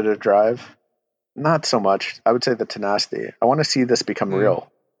competitive drive. Not so much. I would say the tenacity. I want to see this become real,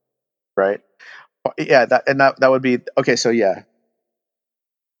 right? Yeah, that would be okay. So yeah.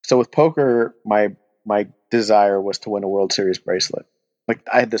 So with poker, my desire was to win a World Series bracelet. Like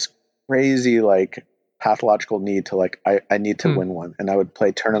I had this crazy like pathological need to like I need to win one, and I would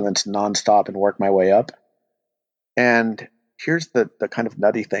play tournaments nonstop and work my way up. And here's the kind of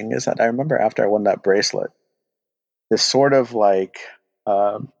nutty thing is that I remember after I won that bracelet, this sort of like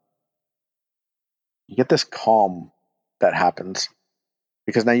you get this calm that happens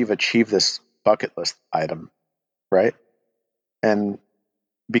because now you've achieved this bucket list item, right? And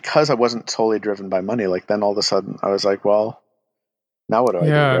because I wasn't solely driven by money, like then all of a sudden I was like, well, now what do I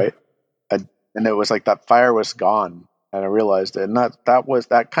do, right? And it was like that fire was gone, and I realized it. And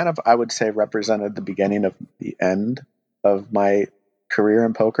that kind of, I would say, represented the beginning of the end of my career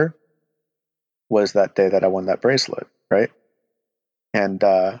in poker. Was that day that I won that bracelet, right? And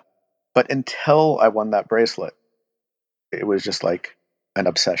but until I won that bracelet, it was just like an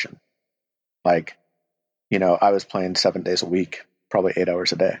obsession. Like, I was playing 7 days a week, probably 8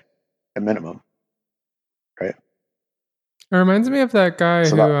 hours a day, at minimum, right? It reminds me of that guy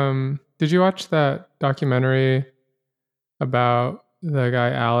who did you watch that documentary about the guy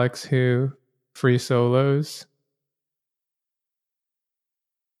Alex who free solos?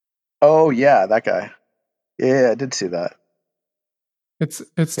 Oh yeah, that guy. Yeah, I did see that.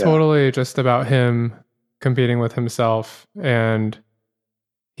 It's totally just about him competing with himself, and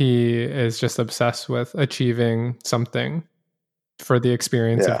he is just obsessed with achieving something for the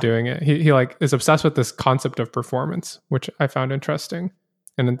experience of doing it. He like is obsessed with this concept of performance, which I found interesting.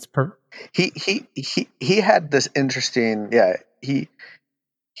 And it's he had this interesting he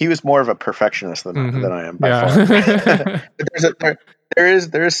was more of a perfectionist than I am by far. But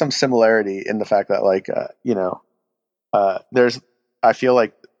there is some similarity in the fact that like I feel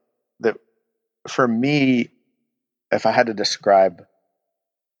like that for me, if I had to describe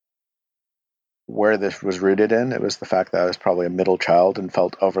where this was rooted in, it was the fact that I was probably a middle child and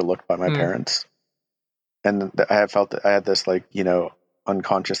felt overlooked by my parents, and I had this like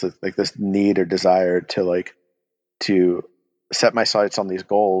unconscious like this need or desire to set my sights on these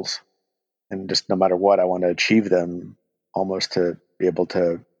goals, and just no matter what, I want to achieve them, almost to be able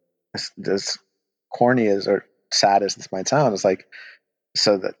to, as corny as or sad as this might sound, it's like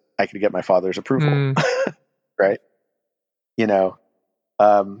so that I could get my father's approval, right?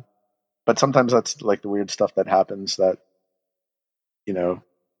 But sometimes that's like the weird stuff that happens that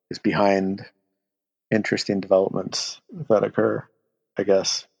is behind interesting developments that occur, I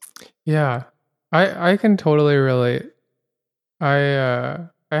guess. Yeah, I can totally relate. I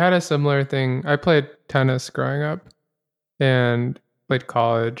had a similar thing. I played tennis growing up and played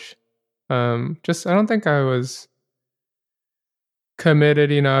college. Just I don't think I was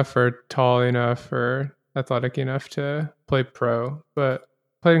committed enough or tall enough or athletic enough to play pro, but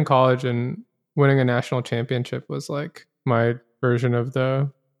played in college, and winning a national championship was like my version of the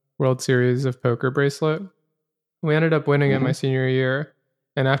World Series of Poker bracelet. We ended up winning it my senior year,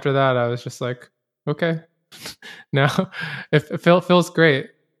 and after that I was just like, okay, now it feels great,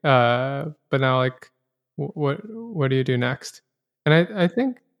 but now like what do you do next? And I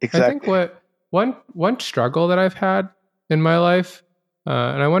think exactly. I think what one struggle that I've had in my life,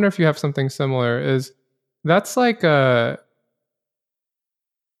 and I wonder if you have something similar, is that's like a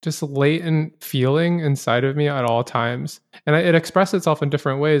just latent feeling inside of me at all times, and it expresses itself in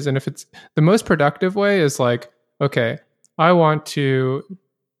different ways. And if it's the most productive way is like, okay, I want to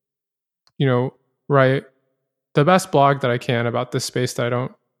write the best blog that I can about this space that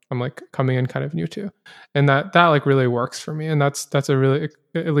I'm like coming in kind of new to, and that like really works for me, and that's a really,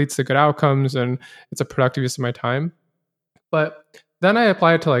 it leads to good outcomes, and it's a productive use of my time. But then I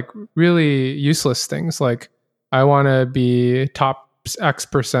apply it to like really useless things, like I want to be top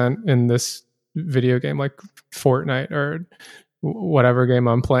X% in this video game like Fortnite or whatever game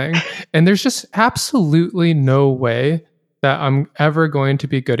I'm playing. And there's just absolutely no way that I'm ever going to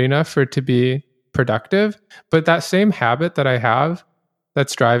be good enough for it to be productive. But that same habit that I have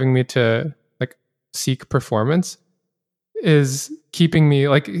that's driving me to like seek performance is keeping me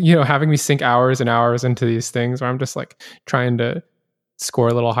like, having me sink hours and hours into these things where I'm just like trying to score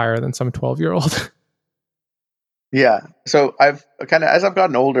a little higher than some 12-year-old. Yeah. So I've kind of, as I've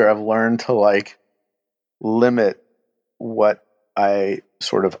gotten older, I've learned to like limit what I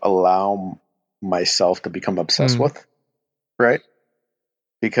sort of allow myself to become obsessed with, right?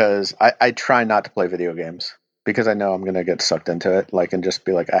 Because I try not to play video games because I know I'm going to get sucked into it, like, and just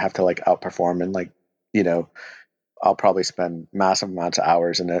be like, I have to like outperform and like, I'll probably spend massive amounts of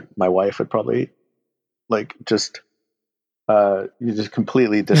hours in it. My wife would probably like you just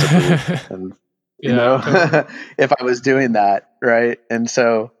completely disapprove and totally. If I was doing that, right? And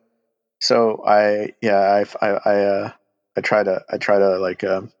so I try to like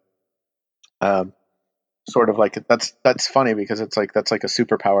sort of like that's funny because it's like that's like a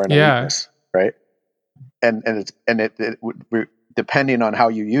superpower and a weakness, right? And it depending on how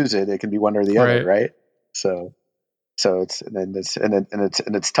you use it, it can be one or the other, right? So it's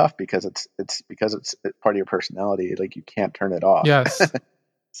tough because it's part of your personality. Like you can't turn it off. Yes.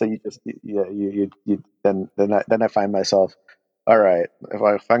 So you just then I find myself, all right,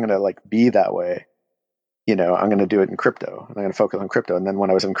 if I'm gonna like be that way, I'm gonna do it in crypto and I'm gonna focus on crypto. And then when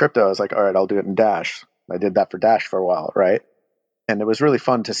I was in crypto, I was like, all right, I'll do it in Dash. I did that for Dash for a while, right? And it was really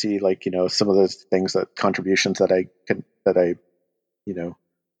fun to see like some of those things contributions that I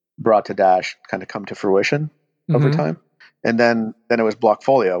brought to Dash kind of come to fruition over time. And then it was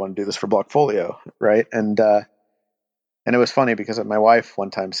Blockfolio. I want to do this for Blockfolio, right? And it was funny because my wife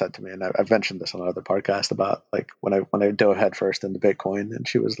one time said to me, and I've mentioned this on another podcast about like when I dove headfirst into Bitcoin, and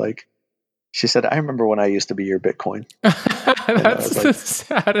she said, I remember when I used to be your Bitcoin. That's the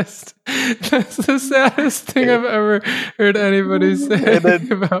saddest thing I've ever heard anybody say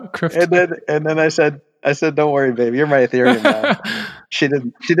about crypto. And then I said, don't worry, baby, you're my Ethereum now. She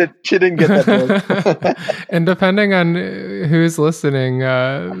didn't get that. And depending on who's listening,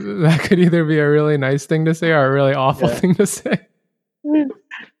 that could either be a really nice thing to say or a really awful thing to say.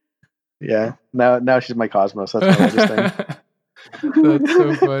 Yeah. Now she's my Cosmos. That's my latest thing. That's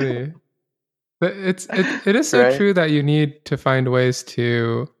so funny. But it is so true that you need to find ways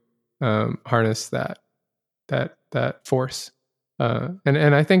to harness that force.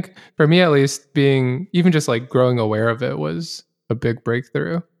 And I think for me at least, being even just like growing aware of it was a big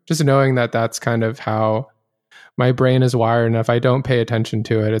breakthrough. Just knowing that that's kind of how my brain is wired, and if I don't pay attention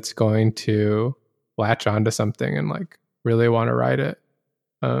to it, it's going to latch onto something and like really want to ride it.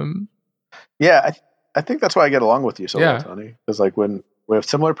 Yeah, I think that's why I get along with you so well, Tony. Because like when we have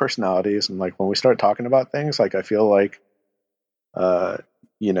similar personalities, and like when we start talking about things, like I feel like,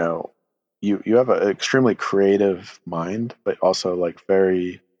 you have an extremely creative mind, but also like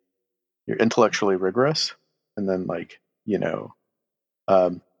you're intellectually rigorous, and then like I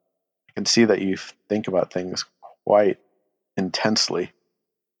can see that you think about things quite intensely,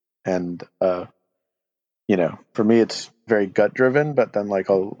 and for me it's very gut driven, but then like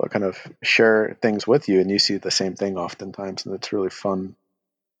I'll kind of share things with you and you see the same thing oftentimes, and it's really fun.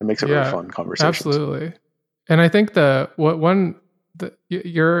 It makes it really fun conversations. Absolutely. And I think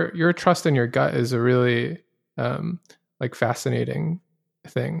your trust in your gut is a really like fascinating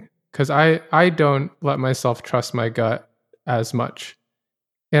thing, because I don't let myself trust my gut as much.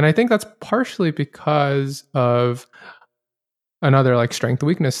 And I think that's partially because of another like strength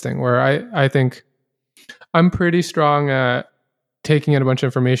weakness thing, where I think I'm pretty strong at taking in a bunch of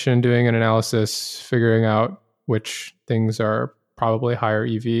information, doing an analysis, figuring out which things are probably higher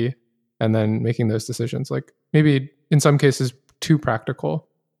EV, and then making those decisions, like maybe in some cases too practical.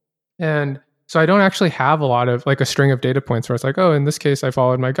 And so I don't actually have a lot of like a string of data points where it's like, oh, in this case I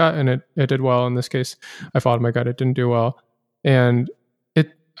followed my gut and it did well. In this case I followed my gut, it didn't do well. And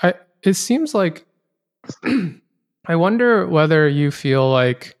it seems like I wonder whether you feel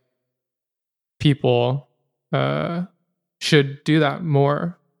like people should do that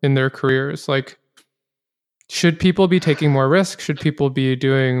more in their careers. Like, should people be taking more risks? Should people be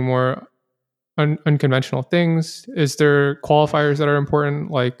doing more unconventional things? Is there qualifiers that are important?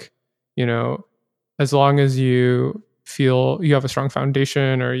 Like, as long as you feel you have a strong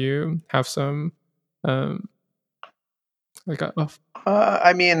foundation, or you have some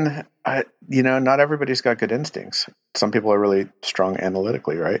I mean, not everybody's got good instincts. Some people are really strong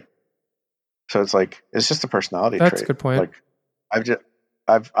analytically, right? So it's like it's just a personality trait. That's a good point. Like I've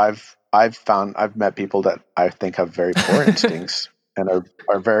met people that I think have very poor instincts and are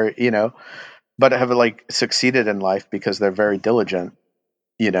very, but have like succeeded in life because they're very diligent,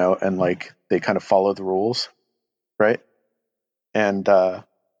 and like they kind of follow the rules, right? And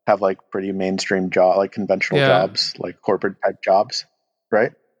have like pretty mainstream job, like conventional Yeah. jobs, like corporate type jobs,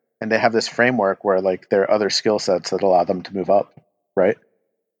 right? And they have this framework where like there are other skill sets that allow them to move up, right?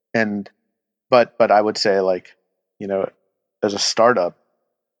 And but I would say like, as a startup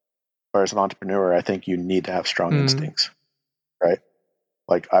or as an entrepreneur, I think you need to have strong instincts, right?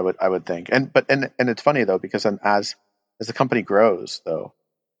 Like I would think, and it's funny though, because then as the company grows though,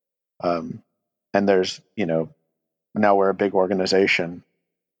 and there's now we're a big organization.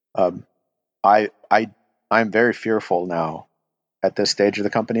 um, I'm very fearful now at this stage of the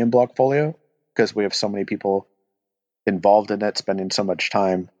company in Blockfolio, because we have so many people involved in it, spending so much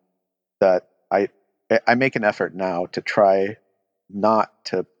time, that I make an effort now to try not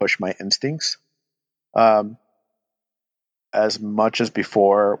to push my instincts um, as much as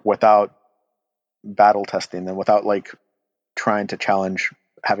before, without battle testing them, without like trying to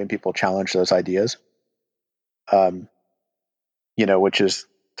having people challenge those ideas, um, which is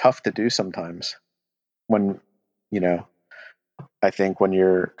tough to do sometimes when, you know, I think when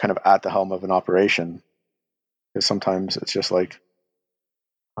you're kind of at the helm of an operation, because sometimes it's just like,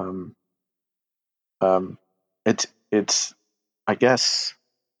 um, um, it's, I guess,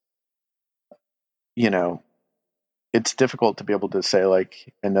 you know, it's difficult to be able to say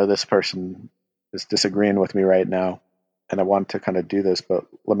like, I know this person is disagreeing with me right now, and I want to kind of do this, but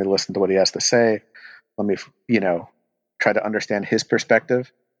let me listen to what he has to say. Let me, try to understand his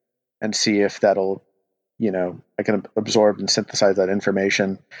perspective and see if that'll, I can absorb and synthesize that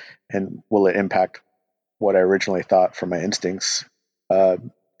information, and will it impact what I originally thought from my instincts?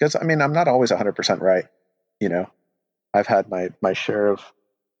 Because I mean, I'm not always 100% right. You know, I've had my share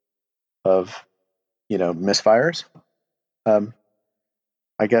of misfires. Um,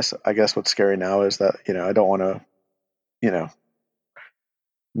 I guess what's scary now is that I don't want to, you know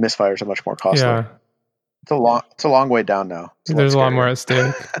misfires are much more costly. Yeah. It's a long way down now. It's a lot There's a lot more scarier. at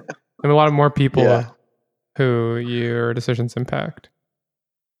stake. And a lot of more Yeah, people who your decisions impact.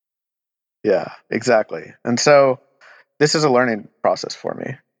 yeah, exactly. And so this is a learning process for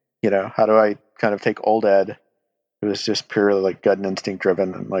me. How do I kind of take old Ed, who is just purely like gut and instinct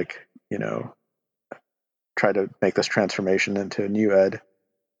driven, and like, try to make this transformation into a new Ed.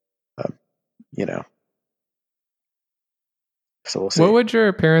 Um, you know, so we'll What see. would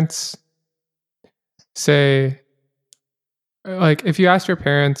your parents say? Like, if you asked your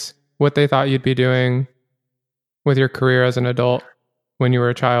parents what they thought you'd be doing with your career as an adult when you were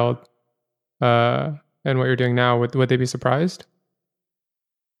a child, and what you're doing now, would they be surprised?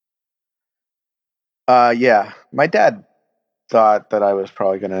 Yeah, my dad thought that I was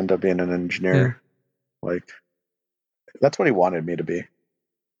probably going to end up being an Mm. engineer. Like, that's what he wanted me to be,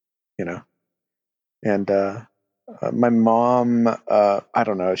 you know. And my mom, I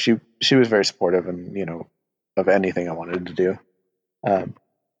don't know, she was very supportive, and of anything I wanted to do. Um,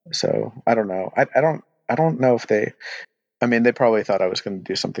 so I don't know. I don't know if they. I mean, they probably thought I was going to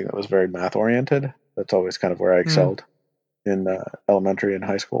do something that was very math oriented. That's always kind of where I Mm. excelled in elementary and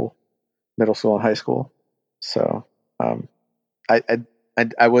high school, middle school and high school. So um, I,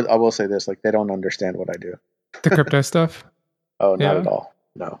 I will say this: like, they don't understand what I do. The crypto stuff. Oh, not at Yeah. all.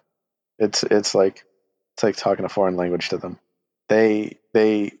 No, it's like talking a foreign language to them. They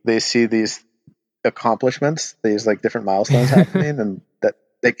see these accomplishments, these like different milestones happening, and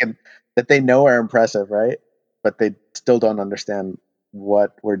that they know are impressive, right? But they still don't understand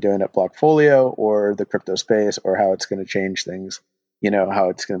what we're doing at Blockfolio or the crypto space, or how it's going to change things. How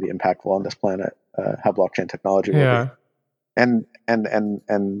it's going to be impactful on this planet, how blockchain technology will be, Yeah. and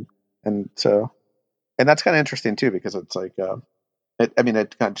so, and that's kind of interesting too, because it's like, I mean,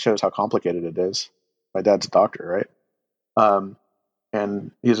 it kind of shows how complicated it is. My dad's a doctor, right?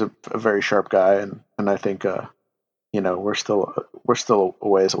 And he's a very sharp guy, and I think, we're still a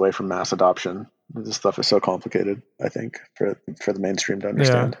ways away from mass adoption. This stuff is so complicated, I think, for the mainstream to Yeah.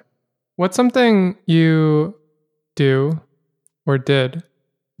 understand. What's something you do or did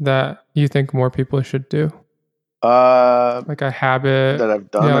that you think more people should do? Uh, Like a habit. that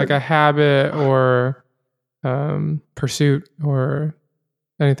I've Yeah, done, like or a habit or pursuit or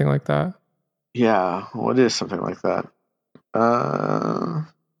anything like that. yeah, what is something like that? I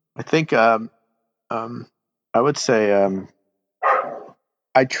think, um, I would say,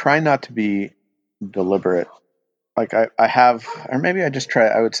 I try not to be deliberate. Like, I have, or maybe I just try.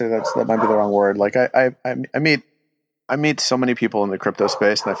 I would say that might be the wrong word. Like, I meet so many people in the crypto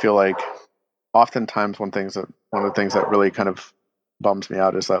space, and I feel like oftentimes one of the things that really kind of bums me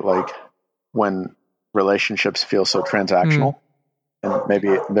out is that, like, when relationships feel so Mm. transactional, and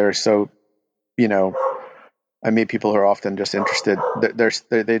maybe they're so you know, I meet people who are often just interested.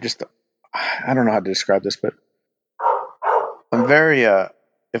 They just, I don't know how to describe this, but I'm very,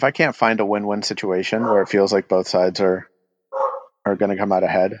 if I can't find a win-win situation where it feels like both sides are going to come out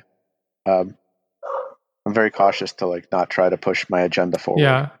ahead, um, I'm very cautious to like not try to push my agenda forward.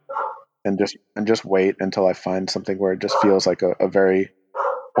 Yeah. And just wait until I find something where it just feels like a very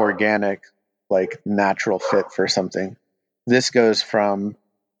organic, like natural fit for something. This goes from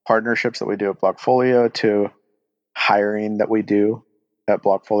partnerships that we do at Blockfolio to hiring that we do at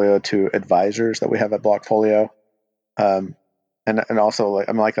Blockfolio to advisors that we have at Blockfolio. And also like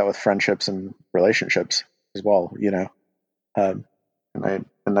I'm like that with friendships and relationships as well, you know. And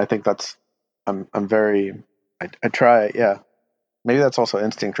I think that's I'm very I try, yeah. Maybe that's also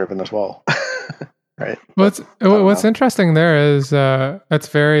instinct driven as well. Right. What's interesting there is it's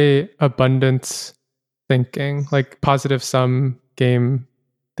very abundance thinking, like positive sum game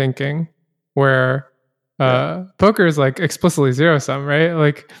thinking, where poker is like explicitly zero sum, right?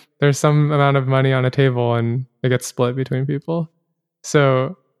 Like there's some amount of money on a table and it gets split between people.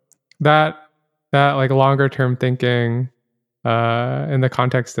 So that like longer term thinking in the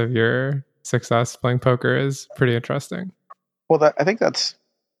context of your success playing poker is pretty interesting. Well, I think that's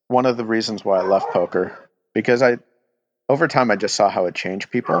one of the reasons why I left poker, because over time I just saw how it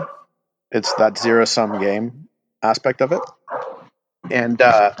changed people. It's that zero sum game aspect of it, and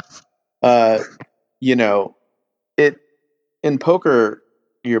you know, it in poker,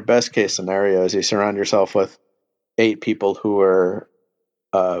 your best case scenario is you surround yourself with 8 people who are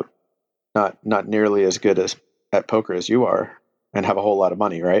not nearly as good as at poker as you are, and have a whole lot of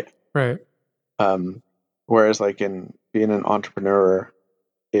money, right? Right. Whereas like in being an entrepreneur,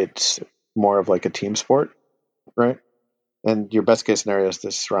 it's more of like a team sport, right? And your best case scenario is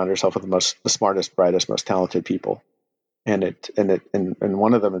to surround yourself with the smartest, brightest, most talented people. And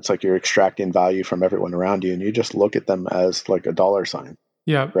one of them, it's like you're extracting value from everyone around you, and you just look at them as like a dollar sign.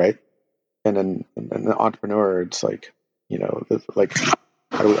 Yeah. Right. And then an entrepreneur, it's like, you know, like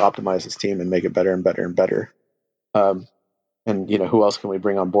how do we optimize this team and make it better and better and better? And you know, who else can we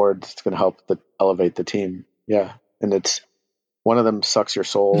bring on board that's going to help elevate the team? Yeah. And it's one of them sucks your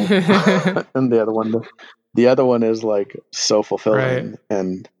soul, and the other one is like so fulfilling,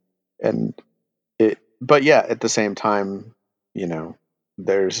 right. and it. But yeah, at the same time, you know,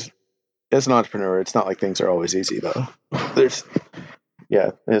 as an entrepreneur, it's not like things are always easy though. As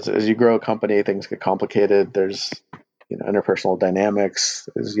you grow a company, things get complicated. There's, you know, interpersonal dynamics.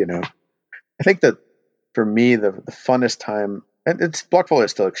 I think that for me, the funnest time, and Blockfolio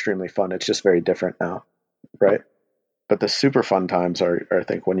is still extremely fun. It's just very different now, right? But the super fun times are I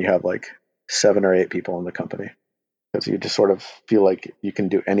think when you have like 7 or 8 people in the company, because you just sort of feel like you can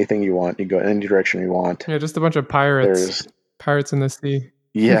do anything you want. You go in any direction you want. Yeah, just a bunch of pirates. Pirates in the sea.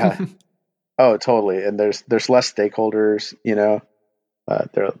 Yeah. Oh, totally. And there's less stakeholders. You know,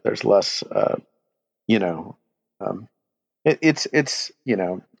 there's less. You know, it's you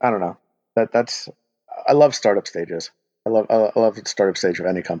know, I don't know. That's I love startup stages. I love the startup stage of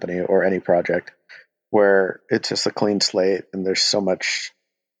any company or any project, where it's just a clean slate and there's so much.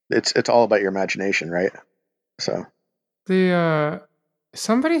 It's all about your imagination, right? So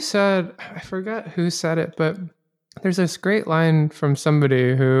somebody said, I forget who said it, but there's this great line from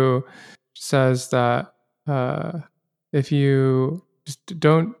somebody who says that if you just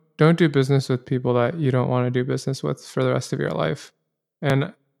don't do business with people that you don't want to do business with for the rest of your life.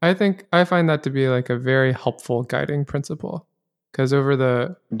 And I find that to be like a very helpful guiding principle, because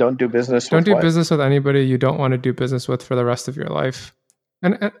don't do business with anybody you don't want to do business with for the rest of your life.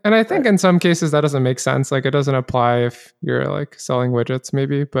 And I think in some cases that doesn't make sense. Like it doesn't apply if you're like selling widgets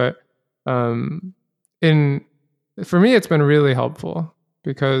maybe, but for me it's been really helpful,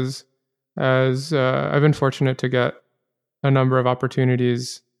 because as I've been fortunate to get a number of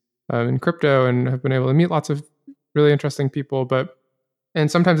opportunities in crypto and have been able to meet lots of really interesting people, and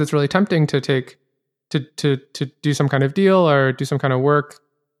sometimes it's really tempting to do some kind of deal or do some kind of work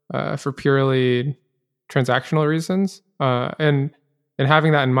for purely transactional reasons, and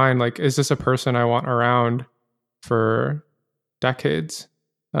having that in mind, like, is this a person I want around for decades?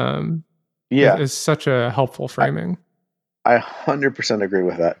 Is such a helpful framing. I 100% agree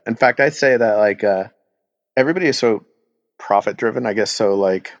with that. In fact, I'd say that like everybody is so profit driven, I guess, so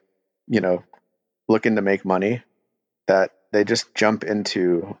like, you know, looking to make money, that they just jump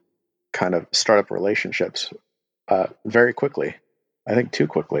into kind of startup relationships very quickly. I think too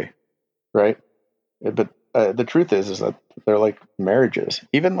quickly, right? But the truth is that they're like marriages.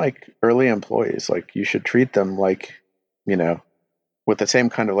 Even like early employees, like you should treat them like, you know, with the same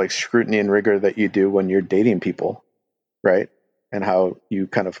kind of like scrutiny and rigor that you do when you're dating people, right? And how you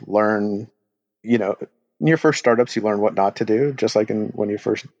kind of learn you know, in your first startups, you learn what not to do, just like when you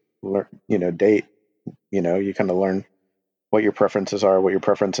first learn, date, you kind of learn what your preferences are, what your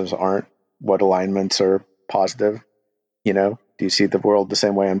preferences aren't, what alignments are positive. Do you see the world the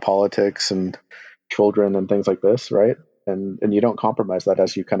same way in politics and children and things like this, right? And you don't compromise that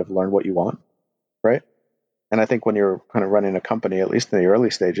as you kind of learn what you want, right? And I think when you're kind of running a company, at least in the early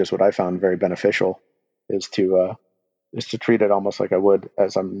stages, what I found very beneficial is to treat it almost like I would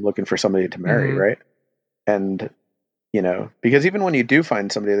as I'm looking for somebody to marry, Mm-hmm. right? And because even when you do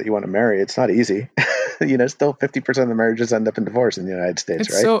find somebody that you want to marry, it's not easy. Still 50% of the marriages end up in divorce in the United States,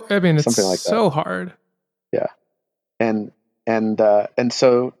 It's right? so, I mean, it's Something like that. so hard. Yeah. And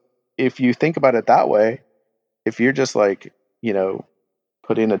so if you think about it that way, if you're just like,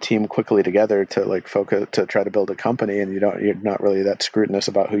 putting a team quickly together to like focus to try to build a company, and you're not really that scrutinous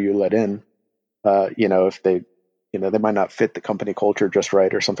about who you let in, if they might not fit the company culture just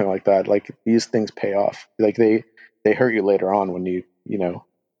right or something like that. Like these things pay off. Like they hurt you later on when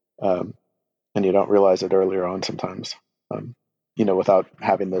um, and you don't realize it earlier on sometimes. Without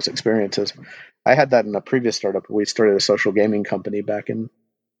having those experiences. I had that in a previous startup. We started a social gaming company back in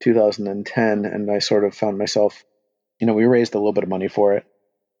 2010, and I sort of found myself, we raised a little bit of money for it,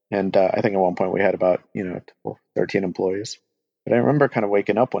 and I think at one point we had about 13 employees. But I remember kind of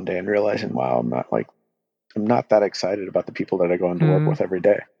waking up one day and realizing, wow, I'm not that excited about the people that I go into work with every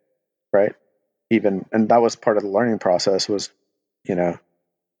day, right? And that was part of the learning process. Was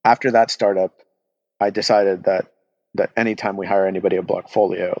after that startup, I decided that anytime we hire anybody at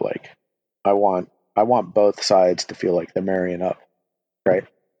Blockfolio, like I want both sides to feel like they're marrying up, right,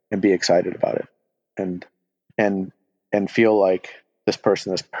 and be excited about it, and and and feel like this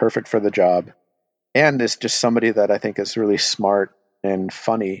person is perfect for the job, and is just somebody that I think is really smart and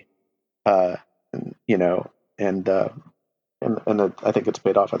funny, and, and I think it's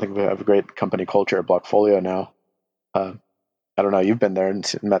paid off. I think we have a great company culture at Blockfolio now. Uh, I don't know. You've been there and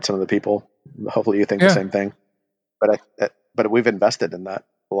met some of the people. Hopefully, you think the Yeah. same thing. But we've invested in that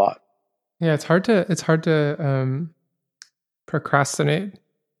a lot. Yeah. It's hard to procrastinate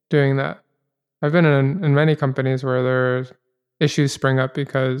doing that. I've been in many companies where there's issues spring up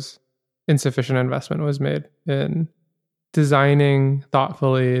because insufficient investment was made in designing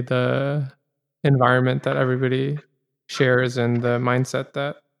thoughtfully the environment that everybody shares and the mindset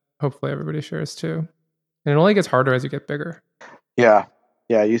that hopefully everybody shares too. And it only gets harder as you get bigger. Yeah,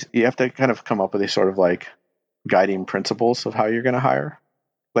 yeah. You have to kind of come up with these sort of like guiding principles of how you're going to hire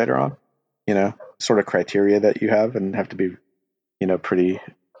later on. Sort of criteria that you have, and have to be pretty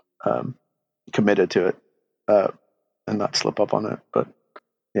um, committed to it, uh, and not slip up on it. But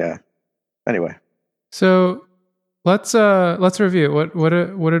yeah. Anyway. So let's review. What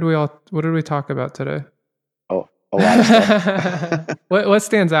did we talk about today? Oh, a lot of stuff. What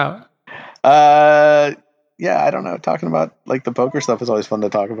stands out? Yeah, I don't know. Talking about like the poker stuff is always fun to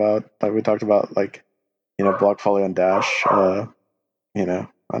talk about. Like we talked about like Blockfolio and Dash. I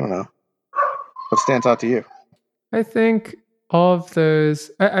don't know. What stands out to you? I think all of those.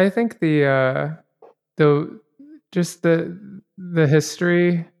 I think the just the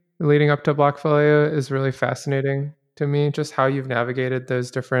history leading up to Blockfolio is really fascinating to me. Just how you've navigated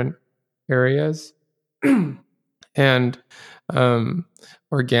those different areas and um,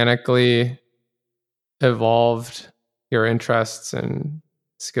 organically evolved your interests and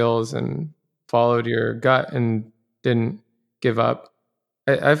skills and followed your gut and didn't give up.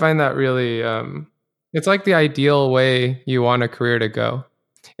 I find that really it's like the ideal way you want a career to go.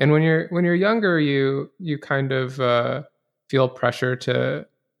 And when you're younger, you kind of feel pressure to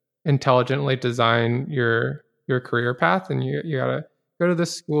intelligently design your career path, and you gotta go to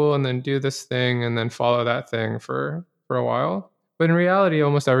this school and then do this thing and then follow that thing for a while. But in reality,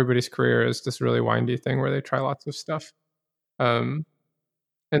 almost everybody's career is this really windy thing where they try lots of stuff. Um,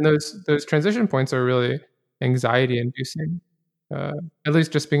 and those transition points are really anxiety inducing. At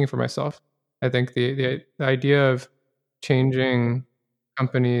least just speaking for myself, I think the idea of changing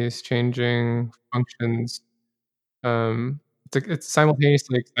companies, changing functions, it's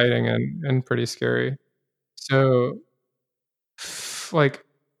simultaneously exciting and pretty scary. So, like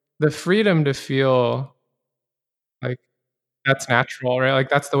the freedom to feel like that's natural, right? Like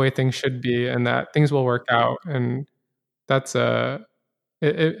that's the way things should be, and that things will work out, and that's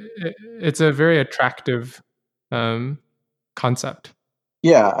it's a very attractive um, concept.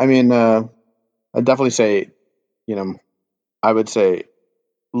 Yeah, I mean, I'd definitely say, I would say,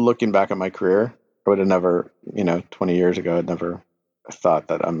 looking back at my career, I would have never, 20 years ago, I'd never thought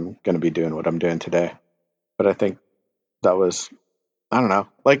that I'm going to be doing what I'm doing today. But I think that was, I don't know,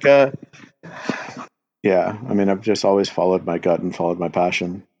 like, yeah, I mean, I've just always followed my gut and followed my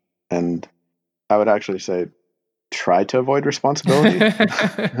passion. And I would actually say try to avoid responsibility.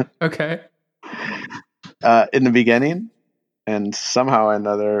 Okay. In the beginning, and somehow or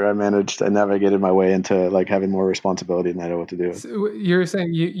another, I navigated my way into like having more responsibility than I know what to do with. So you're saying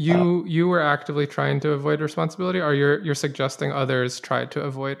you were actively trying to avoid responsibility, or you're suggesting others tried to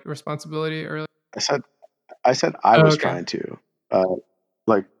avoid responsibility earlier? I said I was Okay. trying to,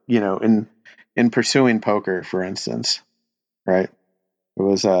 like, in pursuing poker, for instance, right? It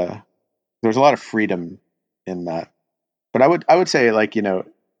was there's a lot of freedom in that, but I would say, like,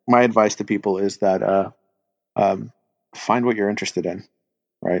 my advice to people is that find what you're interested in,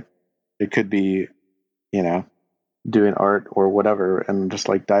 right? It could be, doing art or whatever, and just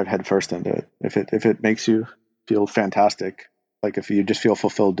like dive headfirst into it. If it makes you feel fantastic, like if you just feel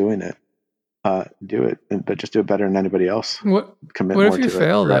fulfilled doing it, do it, but just do it better than anybody else. What Commit what more if you to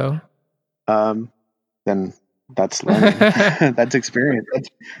fail it. though? Then that's learning. That's experience.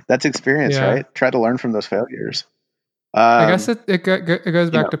 That's experience, Yeah. right? Try to learn from those failures. I guess Um, it goes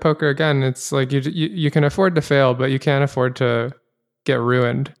you back know, to poker again. It's like you can afford to fail, but you can't afford to get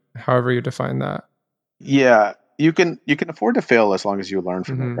ruined, however you define that. yeah, you can afford to fail as long as you learn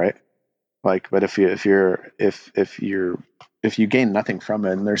from it, Mm-hmm. right? Like, but if you gain nothing from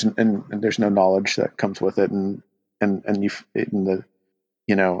it, and there's no knowledge that comes with it, and I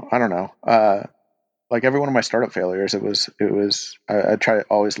don't know. Like every one of my startup failures, I try to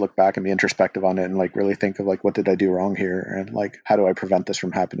always look back and be introspective on it, and like really think of like, what did I do wrong here, and like, how do I prevent this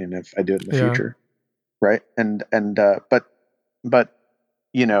from happening if I do it in the Yeah. future, right? But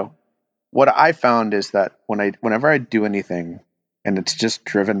what I found is that whenever I do anything and it's just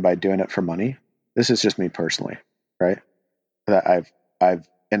driven by doing it for money, this is just me personally, right? That I've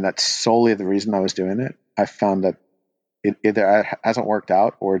and that's solely the reason I was doing it. I found that it either hasn't worked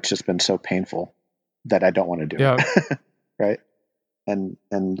out, or it's just been so painful that I don't want to do Yeah. it. Right. And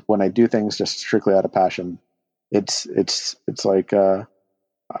when I do things just strictly out of passion, it's like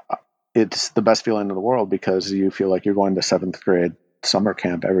it's the best feeling in the world, because you feel like you're going to 7th grade summer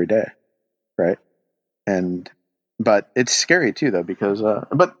camp every day. Right. But it's scary too, though, because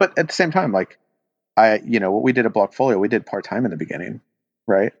but at the same time, like, what we did at Blockfolio, we did part-time in the beginning,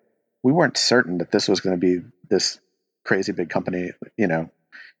 right? We weren't certain that this was going to be this crazy big company,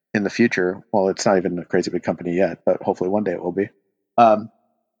 in the future. Well, it's not even a crazy big company yet, but hopefully one day it will be.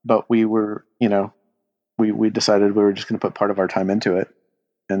 But we were, we decided we were just going to put part of our time into it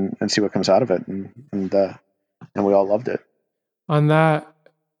and see what comes out of it. And we all loved it. On that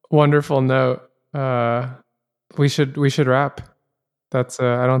wonderful note, we should wrap. That's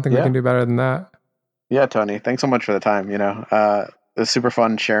I don't think we can do better than that. Yeah, Tony, thanks so much for the time. It's super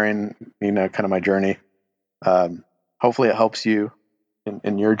fun sharing, kind of my journey. Hopefully it helps you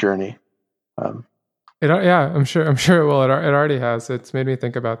in your journey. I'm sure it will. It already has. It's made me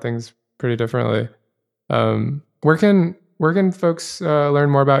think about things pretty differently. Where can folks learn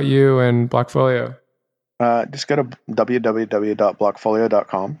more about you and Blockfolio? Just go to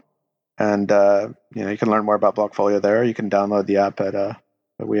www.blockfolio.com, and you can learn more about Blockfolio there. You can download the app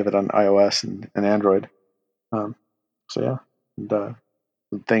we have it on iOS and Android. So yeah, and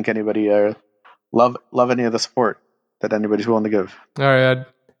thank anybody. Love any of the support that anybody's willing to give. All right, Ed.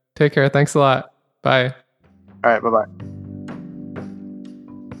 Take care. Thanks a lot. Bye. All right. Bye-bye.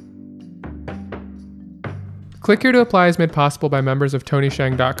 Click Here to Apply is made possible by members of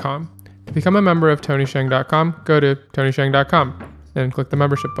TonyShang.com. To become a member of TonyShang.com, go to TonyShang.com and click the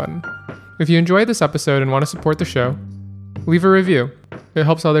membership button. If you enjoyed this episode and want to support the show, leave a review. It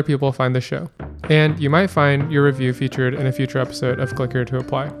helps other people find the show. And you might find your review featured in a future episode of Click Here to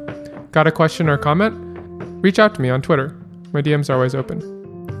Apply. Got a question or comment? Reach out to me on Twitter. My DMs are always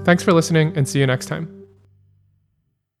open. Thanks for listening, and see you next time.